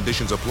 Terms and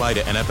conditions apply to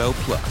NFL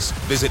Plus.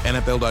 Visit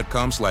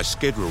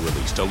NFL.com/schedule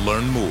release to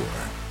learn more.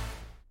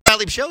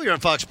 Gottlieb Show here on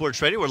Fox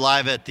Sports Radio. We're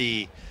live at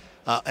the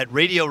at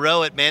Radio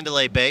Row at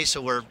Mandalay Bay. So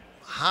we're,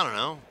 I don't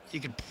know,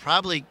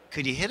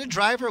 could you hit a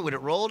driver? Would it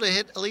roll to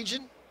hit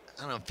Allegiant?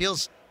 I don't know. It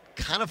feels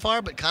kind of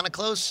far, but kind of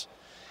close.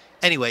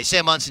 Anyway,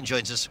 Sam Munson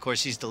joins us. Of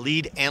course, he's the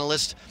lead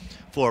analyst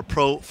for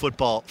Pro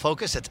Football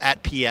Focus. That's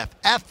at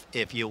PFF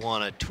if you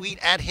want to tweet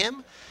at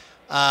him.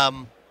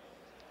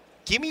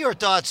 Give me your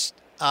thoughts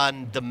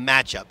on the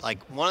matchup.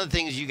 Like, one of the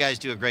things you guys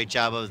do a great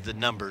job of, the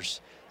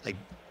numbers. Like,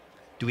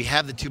 do we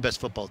have the two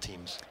best football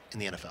teams in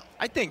the NFL?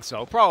 I think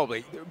so,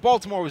 probably.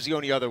 Baltimore was the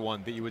only other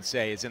one that you would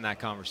say is in that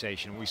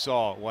conversation. We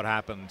saw what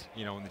happened,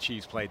 when the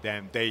Chiefs played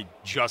them. They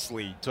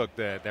justly took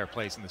their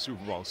place in the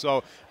Super Bowl.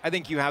 So I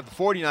think you have the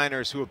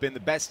 49ers, who have been the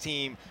best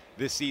team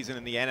this season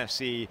in the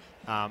NFC,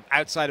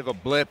 outside of a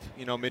blip,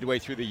 midway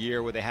through the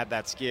year where they had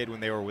that skid when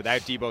they were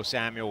without Deebo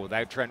Samuel,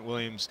 without Trent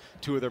Williams,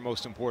 two of their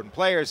most important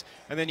players.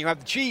 And then you have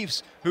the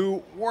Chiefs,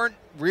 who weren't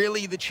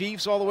really the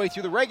Chiefs all the way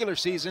through the regular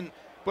season,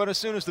 but as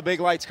soon as the big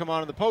lights come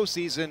on in the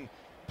postseason,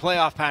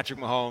 playoff Patrick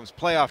Mahomes,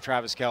 playoff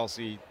Travis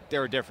Kelce,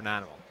 they're a different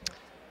animal.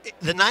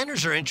 The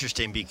Niners are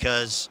interesting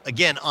because,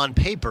 again, on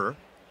paper,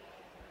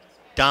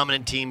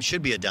 dominant team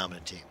should be a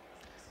dominant team.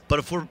 But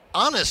if we're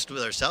honest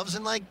with ourselves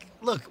and,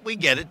 look, we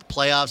get it. The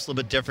playoffs a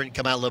little bit different,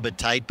 come out a little bit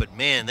tight. But,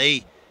 man,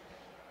 they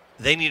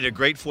needed a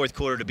great fourth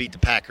quarter to beat the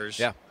Packers.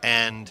 Yeah.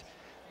 And,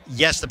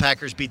 yes, the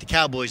Packers beat the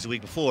Cowboys the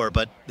week before,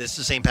 but this is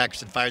the same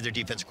Packers that fired their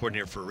defensive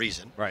coordinator for a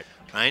reason. Right.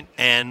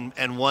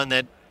 And one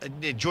that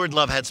Jordan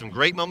Love had some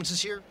great moments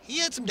this year. He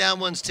had some down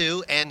ones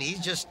too, and he's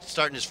just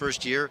starting his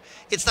first year.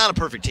 It's not a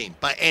perfect team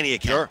by any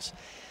accounts. Sure.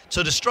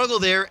 So to struggle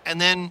there,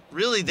 and then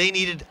really they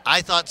needed,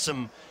 I thought,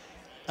 some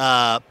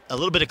a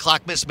little bit of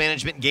clock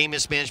mismanagement, game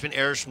mismanagement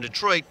errors from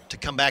Detroit to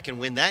come back and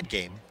win that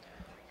game.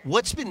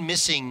 What's been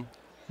missing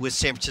with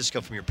San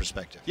Francisco from your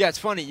perspective? Yeah, it's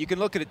funny. You can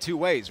look at it two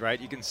ways, right?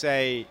 You can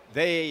say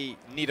they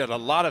needed a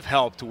lot of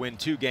help to win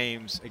two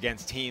games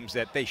against teams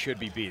that they should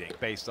be beating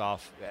based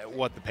off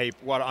what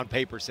on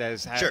paper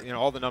says, sure.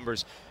 All the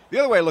numbers. The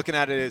other way of looking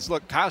at it is,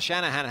 look, Kyle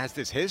Shanahan has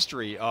this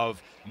history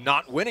of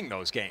not winning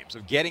those games,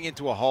 of getting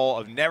into a hole,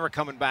 of never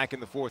coming back in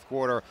the fourth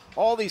quarter,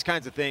 all these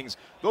kinds of things.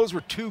 Those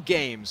were two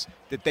games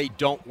that they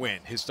don't win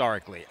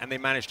historically, and they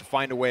managed to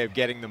find a way of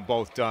getting them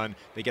both done.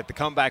 They get the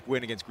comeback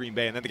win against Green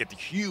Bay, and then they get the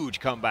huge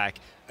comeback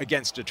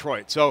against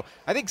Detroit. So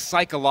I think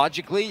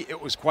psychologically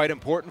it was quite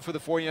important for the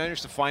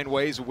 49ers to find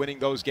ways of winning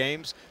those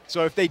games.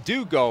 So if they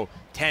do go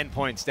 10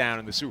 points down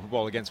in the Super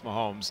Bowl against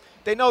Mahomes,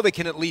 they know they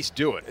can at least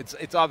do it.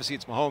 It's obviously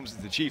it's Mahomes, it's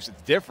the Chiefs,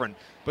 it's different,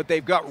 but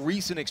they've got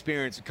recent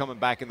experience of coming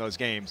back in those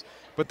games.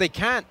 But they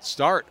can't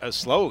start as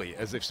slowly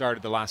as they've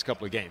started the last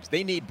couple of games.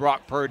 They need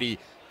Brock Purdy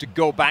to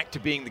go back to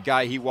being the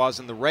guy he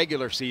was in the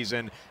regular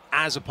season,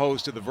 as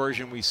opposed to the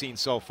version we've seen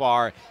so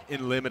far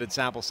in limited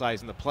sample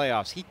size in the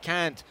playoffs. He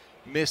can't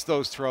miss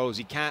those throws.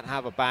 He can't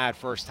have a bad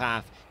first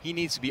half. He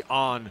needs to be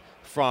on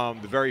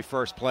from the very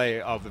first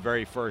play of the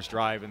very first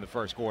drive in the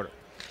first quarter.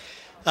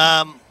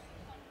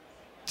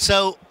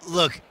 So,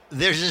 look,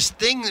 there's this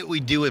thing that we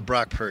do with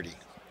Brock Purdy,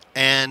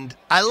 and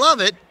I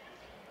love it,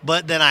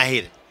 but then I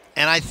hate it.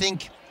 And I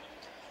think,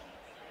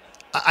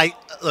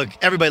 look,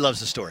 everybody loves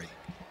the story.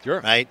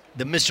 Sure. Right?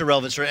 The Mr.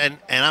 Relevant story. And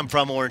I'm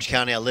from Orange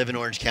County. I live in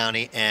Orange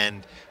County.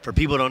 And for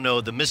people who don't know,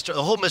 the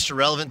whole Mr.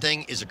 Relevant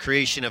thing is a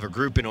creation of a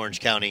group in Orange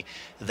County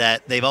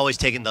that they've always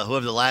taken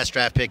whoever the last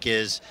draft pick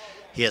is.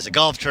 He has a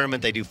golf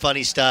tournament. They do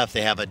funny stuff.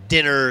 They have a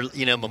dinner,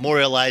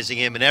 memorializing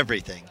him and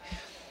everything.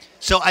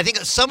 So I think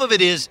some of it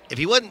is if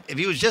he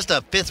was just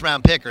a 5th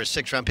round pick or a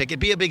 6th round pick, it'd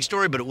be a big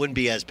story, but it wouldn't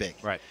be as big.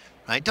 Right.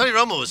 Tony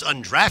Romo was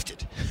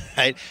undrafted.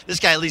 Right. This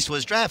guy at least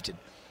was drafted.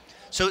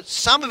 So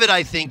some of it,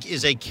 I think,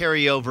 is a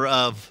carryover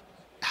of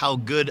how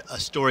good a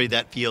story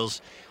that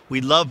feels.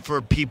 We love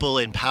for people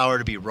in power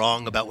to be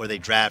wrong about where they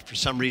draft. For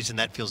some reason,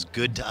 that feels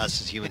good to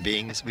us as human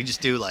beings. We just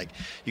do. Like,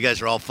 you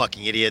guys are all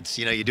fucking idiots.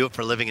 You do it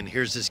for a living, and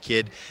here's this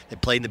kid that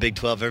played in the Big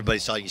 12. Everybody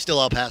saw it. You still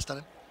all passed on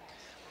him.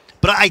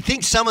 But I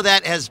think some of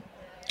that has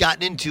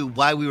gotten into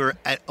why we were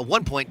at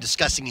one point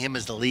discussing him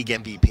as the league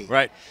MVP.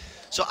 Right.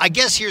 So I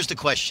guess here's the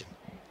question.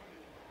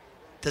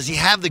 Does he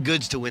have the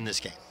goods to win this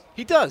game?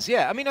 He does,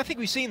 yeah. I mean, I think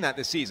we've seen that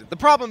this season. The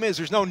problem is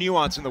there's no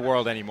nuance in the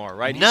world anymore,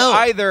 right? No.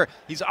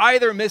 He's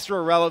either Mr.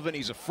 Irrelevant,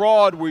 he's a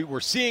fraud. We're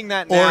seeing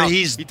that now. Or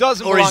he's he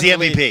doesn't or he's the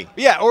belong in MVP.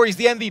 Yeah, or he's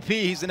the MVP.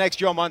 He's the next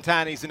Joe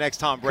Montana. He's the next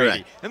Tom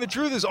Brady. Correct. And the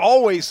truth is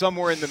always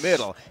somewhere in the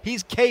middle.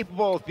 He's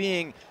capable of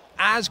being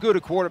as good a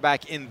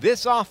quarterback in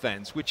this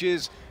offense, which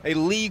is a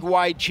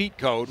league-wide cheat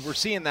code. We're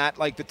seeing that,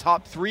 like the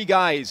top 3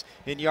 guys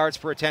in yards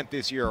per attempt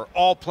this year are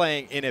all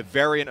playing in a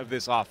variant of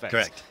this offense.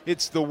 Correct.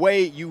 It's the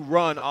way you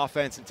run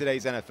offense in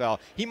today's NFL.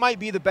 He might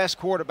be the best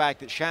quarterback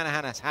that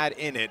Shanahan has had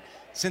in it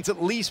since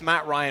at least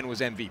Matt Ryan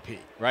was MVP,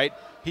 right?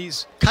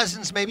 He's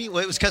Cousins, maybe? Well,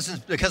 it was Cousins.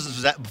 Cousins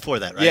was that before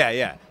that, right?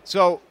 Yeah.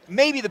 So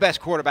maybe the best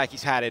quarterback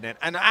he's had in it,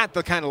 and at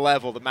the kind of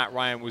level that Matt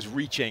Ryan was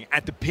reaching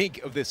at the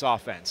peak of this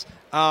offense.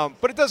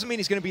 But it doesn't mean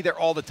he's going to be there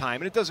all the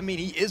time, and it doesn't mean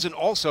he isn't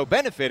also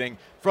benefiting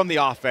from the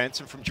offense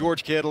and from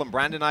George Kittle and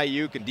Brandon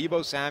Ayuk and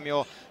Deebo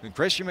Samuel and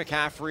Christian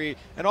McCaffrey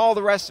and all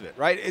the rest of it,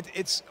 right?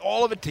 It's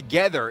all of it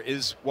together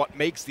is what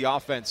makes the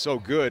offense so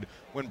good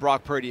when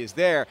Brock Purdy is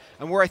there,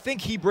 and where I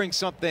think he brings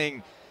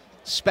something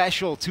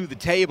special to the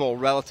table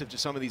relative to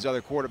some of these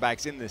other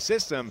quarterbacks in the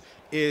system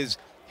is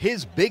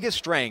his biggest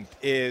strength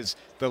is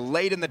the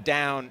late in the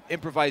down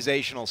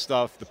improvisational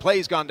stuff. The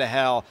play's gone to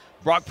hell.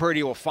 Brock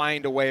Purdy will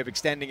find a way of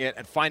extending it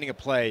and finding a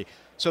play.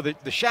 So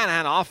the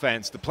Shanahan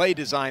offense, the play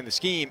design, the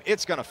scheme,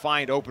 it's going to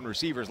find open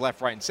receivers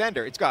left, right, and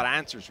center. It's got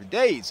answers for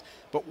days.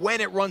 But when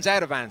it runs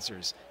out of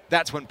answers,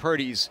 that's when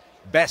Purdy's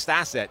best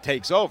asset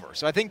takes over.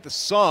 So I think the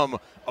sum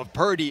of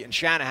Purdy and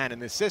Shanahan in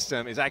this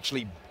system is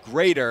actually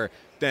greater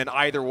than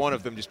either one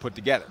of them just put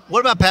together.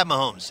 What about Pat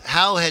Mahomes?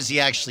 How has he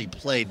actually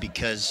played?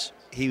 Because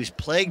he was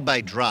plagued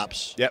by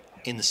drops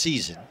in the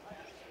season.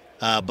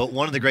 But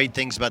one of the great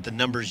things about the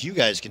numbers you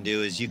guys can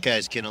do is you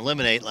guys can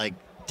eliminate,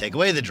 take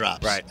away the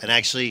drops. Right. And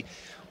actually,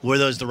 were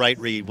those the right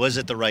read? Was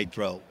it the right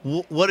throw?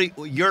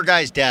 Your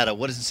guys' data,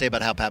 what does it say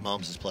about how Pat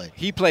Mahomes has played?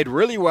 He played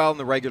really well in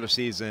the regular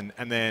season,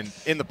 and then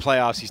in the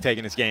playoffs, he's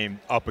taken his game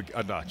up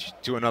a notch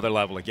to another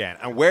level again.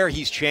 And where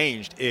he's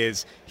changed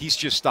is he's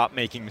just stopped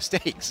making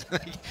mistakes.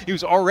 He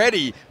was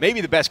already maybe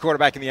the best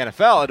quarterback in the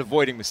NFL at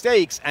avoiding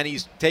mistakes, and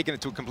he's taken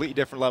it to a completely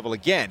different level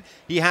again.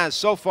 He has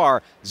so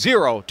far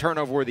 0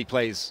 turnover-worthy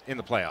plays in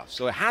the playoffs,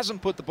 so it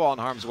hasn't put the ball in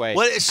harm's way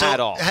at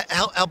all.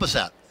 Help us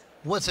out.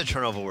 What's a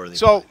turnover-worthy?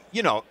 So,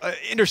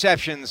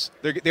 interceptions,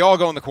 they all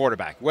go on the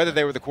quarterback, whether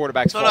they were the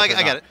quarterback's fault or not.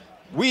 I get it.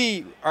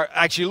 We are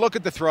actually look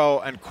at the throw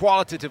and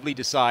qualitatively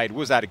decide,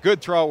 was that a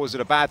good throw? Was it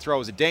a bad throw?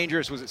 Was it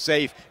dangerous? Was it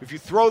safe? If you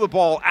throw the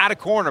ball at a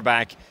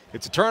cornerback,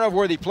 it's a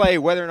turnover-worthy play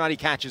whether or not he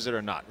catches it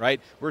or not, right?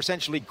 We're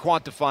essentially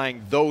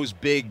quantifying those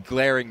big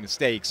glaring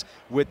mistakes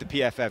with the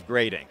PFF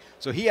grading.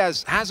 So he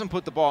hasn't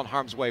put the ball in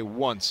harm's way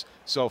once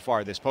so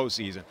far this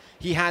postseason.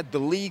 He had the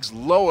league's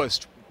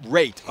lowest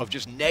rate of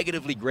just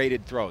negatively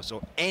graded throws.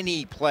 So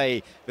any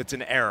play that's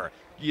an error,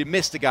 you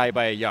missed a guy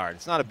by a yard.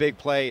 It's not a big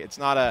play. It's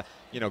not a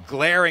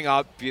glaring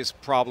obvious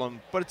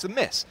problem, but it's a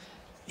miss.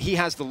 He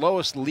has the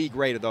lowest league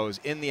rate of those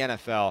in the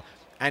NFL,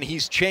 and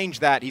he's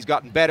changed that. He's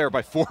gotten better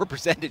by 4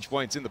 percentage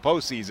points in the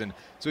postseason.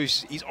 So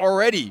he's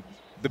already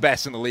the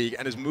best in the league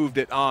and has moved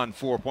it on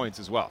 4 points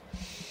as well.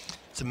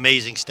 It's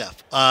amazing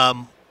stuff.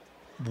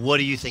 What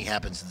do you think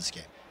happens in this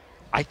game?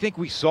 I think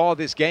we saw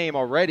this game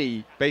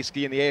already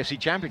basically in the AFC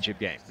Championship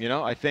game.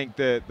 I think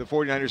the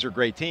 49ers are a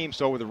great team.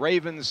 So were the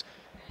Ravens.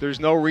 There's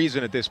no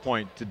reason at this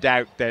point to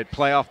doubt that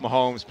playoff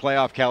Mahomes,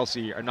 playoff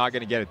Kelsey are not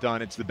going to get it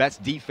done. It's the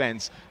best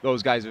defense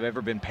those guys have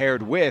ever been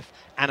paired with.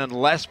 And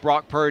unless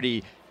Brock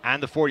Purdy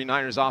and the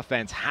 49ers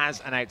offense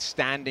has an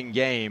outstanding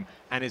game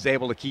and is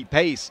able to keep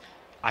pace,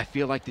 I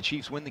feel like the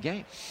Chiefs win the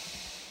game.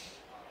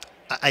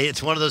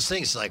 It's one of those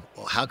things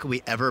how could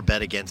we ever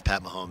bet against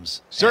Pat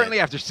Mahomes?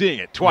 Certainly after seeing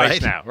it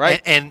twice now,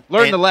 right? And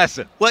learn the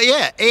lesson. Well,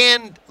 yeah.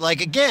 And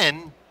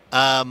again,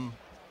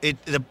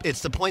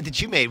 it's the point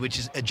that you made, which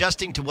is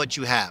adjusting to what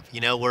you have.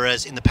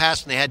 Whereas in the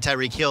past when they had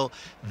Tyreek Hill,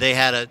 they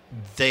had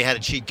a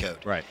cheat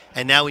code. Right.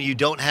 And now when you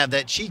don't have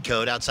that cheat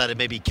code outside of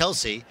maybe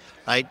Kelsey,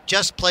 right?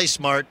 Just play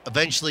smart.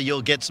 Eventually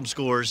you'll get some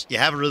scores. You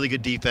have a really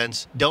good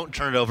defense. Don't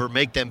turn it over.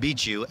 Make them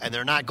beat you, and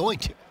they're not going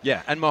to.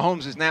 Yeah, and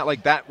Mahomes is not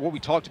like that. What we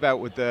talked about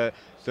with the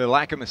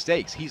lack of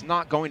mistakes. He's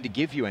not going to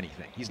give you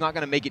anything. He's not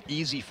going to make it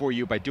easy for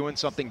you by doing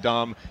something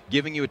dumb,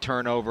 giving you a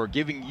turnover,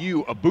 giving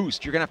you a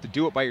boost. You're going to have to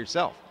do it by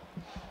yourself.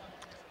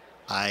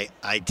 I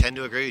tend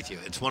to agree with you.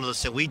 It's one of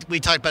those things. We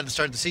talked about at the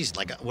start of the season.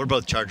 Like, we're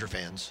both Charger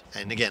fans.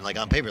 And again, like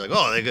on paper, like,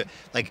 oh, they're good.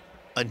 Like,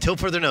 until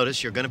further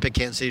notice, you're going to pick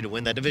Kansas City to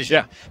win that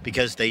division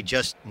because they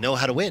just know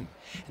how to win.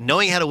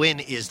 Knowing how to win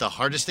is the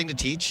hardest thing to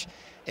teach.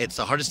 It's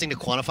the hardest thing to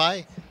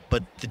quantify,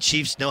 but the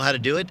Chiefs know how to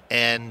do it,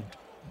 and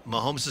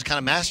Mahomes has kind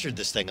of mastered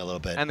this thing a little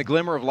bit. And the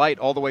glimmer of light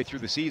all the way through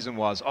the season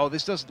was,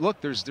 this doesn't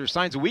look, there's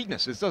signs of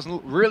weakness. This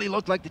doesn't really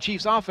look like the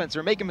Chiefs' offense.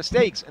 They're making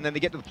mistakes. And then they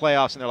get to the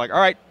playoffs, and they're like, all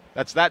right,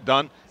 that's that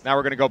done. Now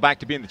we're going to go back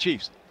to being the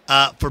Chiefs.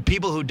 For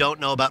people who don't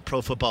know about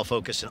Pro Football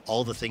Focus and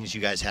all the things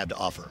you guys have to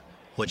offer,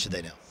 what should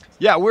they know?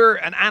 Yeah, we're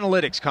an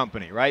analytics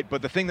company, right?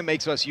 But the thing that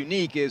makes us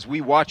unique is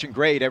we watch and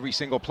grade every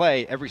single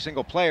play, every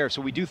single player,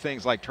 so we do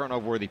things like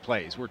turnover-worthy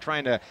plays. We're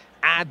trying to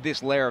add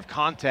this layer of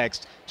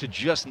context to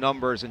just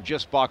numbers and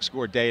just box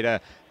score data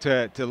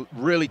to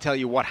really tell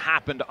you what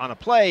happened on a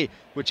play,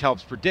 which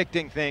helps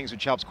predicting things,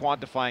 which helps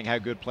quantifying how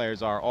good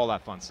players are, all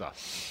that fun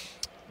stuff.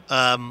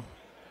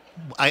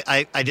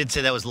 I did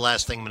say that was the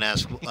last thing. I'm going to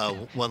ask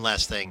one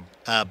last thing.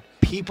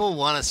 People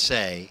want to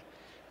say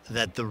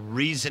that the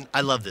reason – I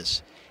love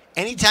this.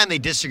 Anytime they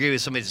disagree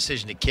with somebody's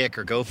decision to kick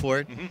or go for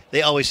it,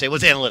 they always say,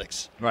 what's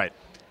analytics? Right.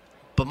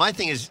 But my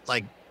thing is,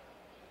 like,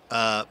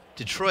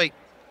 Detroit,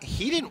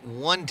 he didn't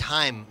one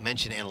time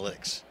mention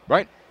analytics.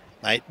 Right.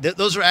 Right?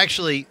 Those are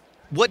actually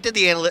 – what did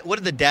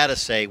the data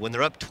say when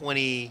they're up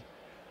 24-10?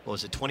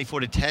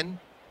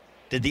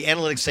 Did the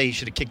analytics say he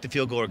should have kicked the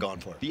field goal or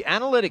gone for it? The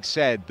analytics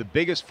said the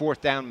biggest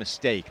fourth down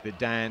mistake that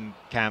Dan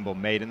Campbell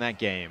made in that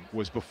game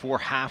was before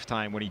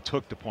halftime when he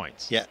took the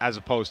points, as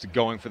opposed to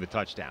going for the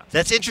touchdown.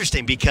 That's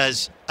interesting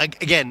because,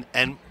 again,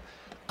 and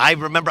I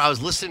remember I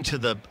was listening to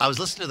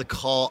the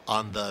call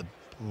on the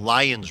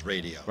Lions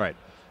radio. Right.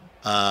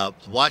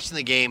 Watching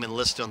the game and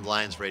listening on the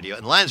Lions radio.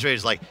 And the Lions radio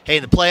is like, hey,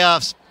 in the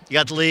playoffs, you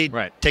got the lead.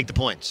 Right. Take the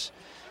points.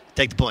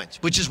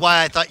 Which is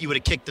why I thought you would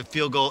have kicked the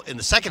field goal in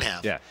the second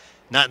half. Yeah.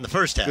 Not in the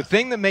first half. The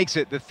thing that makes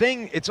it,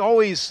 it's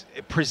always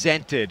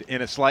presented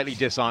in a slightly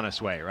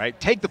dishonest way, right?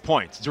 Take the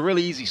points. It's a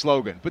really easy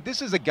slogan. But this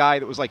is a guy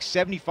that was like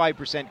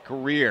 75%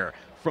 career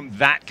from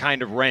that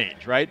kind of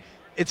range, right?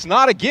 It's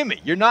not a gimme.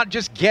 You're not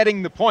just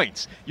getting the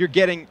points. You're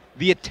getting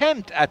the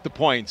attempt at the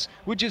points,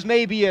 which is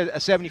maybe a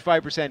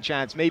 75%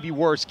 chance, maybe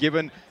worse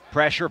given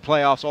pressure,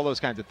 playoffs, all those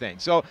kinds of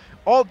things. So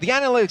the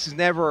analytics is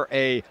never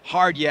a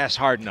hard yes,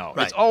 hard no.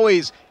 Right. It's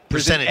always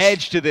there's an percentage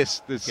edge to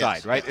this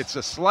side, right? Yes. It's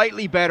a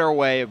slightly better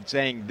way of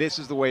saying this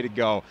is the way to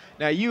go.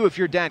 Now, if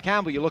you're Dan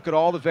Campbell, you look at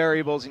all the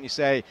variables and you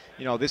say,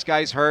 this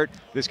guy's hurt,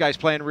 this guy's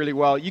playing really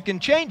well. You can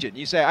change it.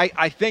 You say,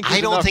 I think I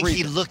don't think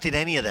he looked at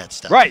any of that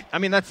stuff. Right. I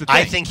mean, that's the thing.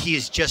 I think he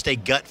is just a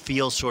gut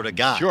feel sort of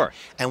guy. Sure.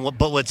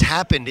 But what's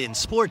happened in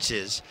sports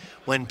is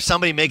when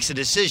somebody makes a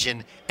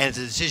decision and it's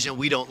a decision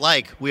we don't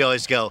like, we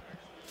always go,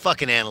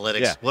 fucking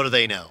analytics. Yeah. What do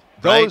they know?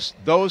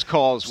 Those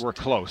calls were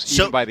close,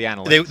 even by the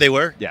analytics. They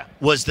were? Yeah.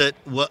 What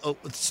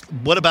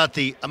about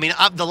the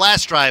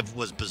last drive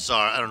was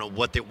bizarre. I don't know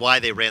why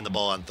they ran the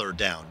ball on third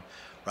down,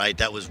 right?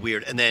 That was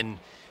weird. And then,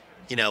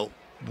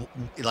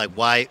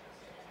 why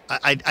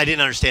I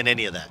didn't understand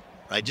any of that,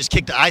 right? Just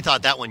I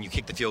thought that one you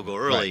kick the field goal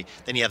early, right.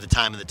 Then you have the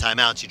time and the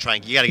timeouts. You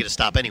got to get a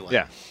stop anyway.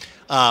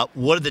 Yeah.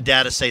 What did the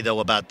data say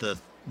though about the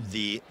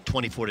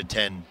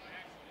 24-10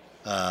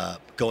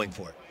 going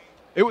for it?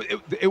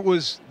 It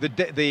was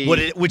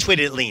the which way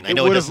did it lean? I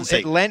know it doesn't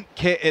say.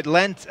 It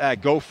lent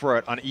go for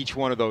it on each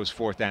one of those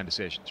fourth down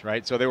decisions,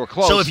 right? So they were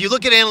close. So if you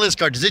look at analyst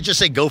card, does it just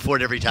say go for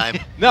it every time?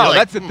 No,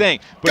 that's the thing.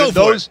 But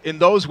in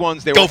those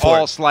ones, they were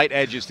all slight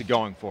edges to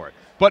going for it.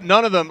 But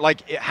none of them,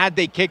 had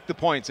they kicked the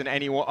points on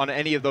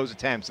any of those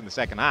attempts in the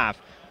second half,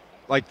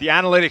 the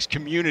analytics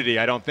community,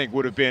 I don't think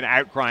would have been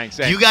outcrying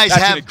saying, that's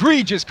an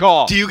egregious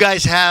call. Do you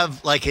guys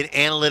have an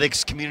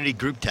analytics community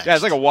group text? Yeah,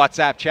 it's like a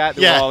WhatsApp chat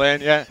that we're all in.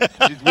 Yeah,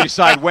 we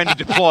decide when to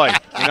deploy.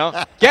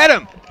 Get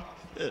him.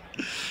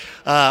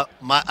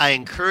 I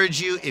encourage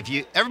you.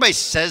 Everybody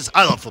says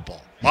I love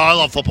football. I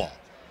love football.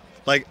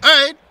 All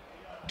right,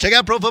 check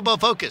out Pro Football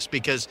Focus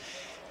because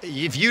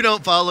if you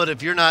don't follow it,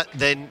 if you're not,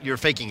 then you're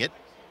faking it.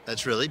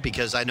 That's really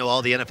because I know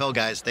all the NFL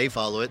guys, they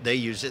follow it, they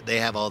use it, they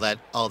have all that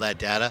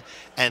data,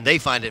 and they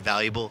find it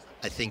valuable.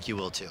 I think you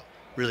will too.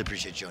 Really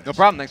appreciate you joining us. No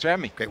problem. Thanks for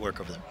having me. Great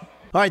work over there.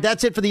 All right,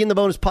 that's it for the In the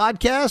Bonus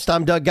podcast.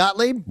 I'm Doug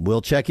Gottlieb.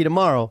 We'll check you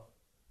tomorrow.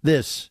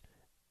 This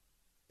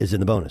is In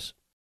the Bonus.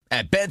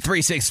 At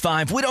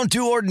Bet365, we don't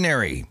do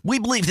ordinary. We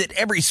believe that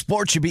every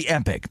sport should be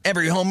epic.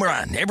 Every home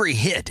run, every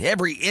hit,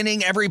 every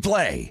inning, every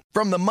play.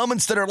 From the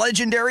moments that are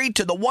legendary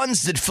to the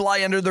ones that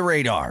fly under the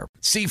radar.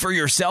 See for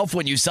yourself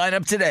when you sign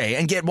up today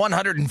and get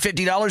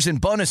 $150 in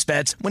bonus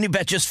bets when you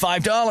bet just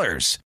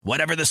 $5.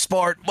 Whatever the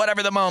sport,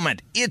 whatever the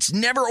moment, it's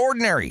never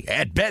ordinary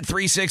at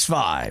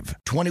Bet365.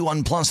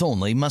 21 plus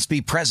only. Must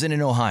be present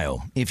in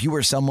Ohio. If you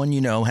or someone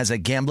you know has a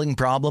gambling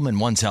problem and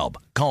wants help,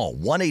 call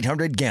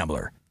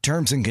 1-800-GAMBLER.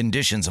 Terms and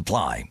conditions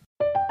apply.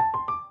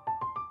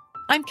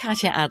 I'm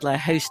Katya Adler,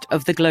 host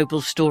of The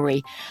Global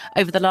Story.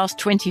 Over the last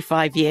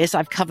 25 years,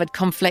 I've covered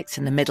conflicts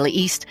in the Middle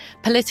East,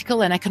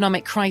 political and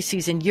economic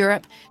crises in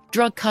Europe,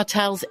 drug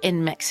cartels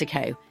in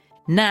Mexico.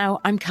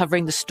 Now I'm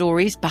covering the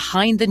stories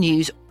behind the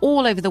news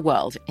all over the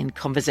world in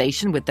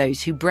conversation with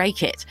those who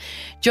break it.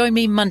 Join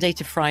me Monday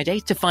to Friday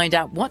to find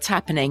out what's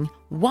happening,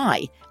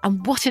 why,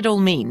 and what it all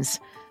means.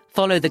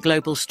 Follow The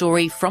Global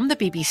Story from the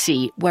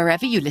BBC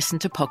wherever you listen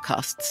to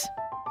podcasts.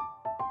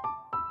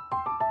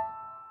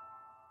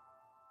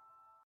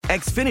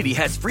 Xfinity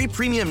has free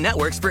premium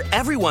networks for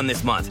everyone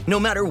this month, no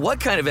matter what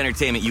kind of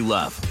entertainment you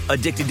love.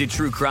 Addicted to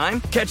true crime?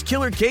 Catch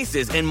killer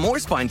cases and more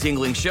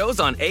spine-tingling shows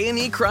on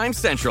A&E Crime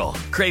Central.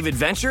 Crave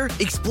adventure?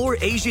 Explore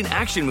Asian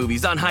action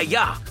movies on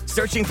Hi-Ya.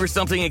 Searching for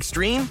something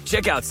extreme?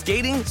 Check out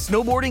skating,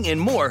 snowboarding, and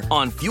more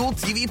on Fuel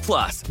TV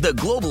Plus, the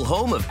global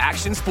home of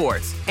action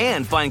sports.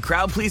 And find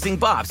crowd-pleasing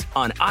bops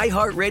on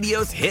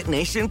iHeartRadio's Hit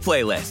Nation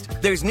playlist.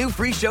 There's new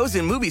free shows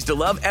and movies to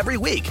love every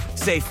week.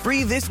 Say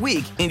free this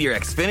week in your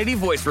Xfinity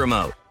voice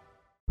remote.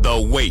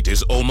 The wait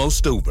is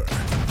almost over.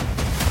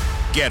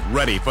 Get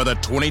ready for the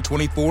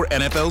 2024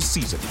 NFL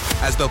season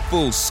as the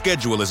full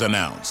schedule is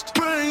announced.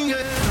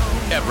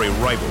 Every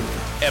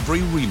rivalry,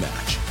 every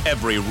rematch,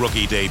 every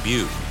rookie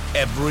debut,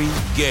 every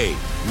game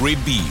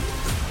revealed.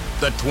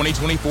 The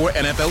 2024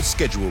 NFL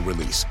schedule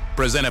release,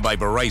 presented by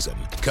Verizon,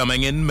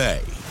 coming in May.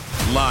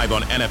 Live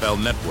on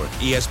NFL Network,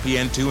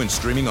 ESPN2, and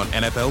streaming on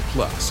NFL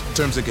Plus.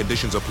 Terms and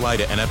conditions apply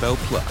to NFL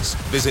Plus.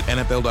 Visit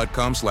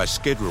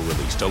NFL.com/schedule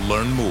release to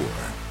learn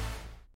more.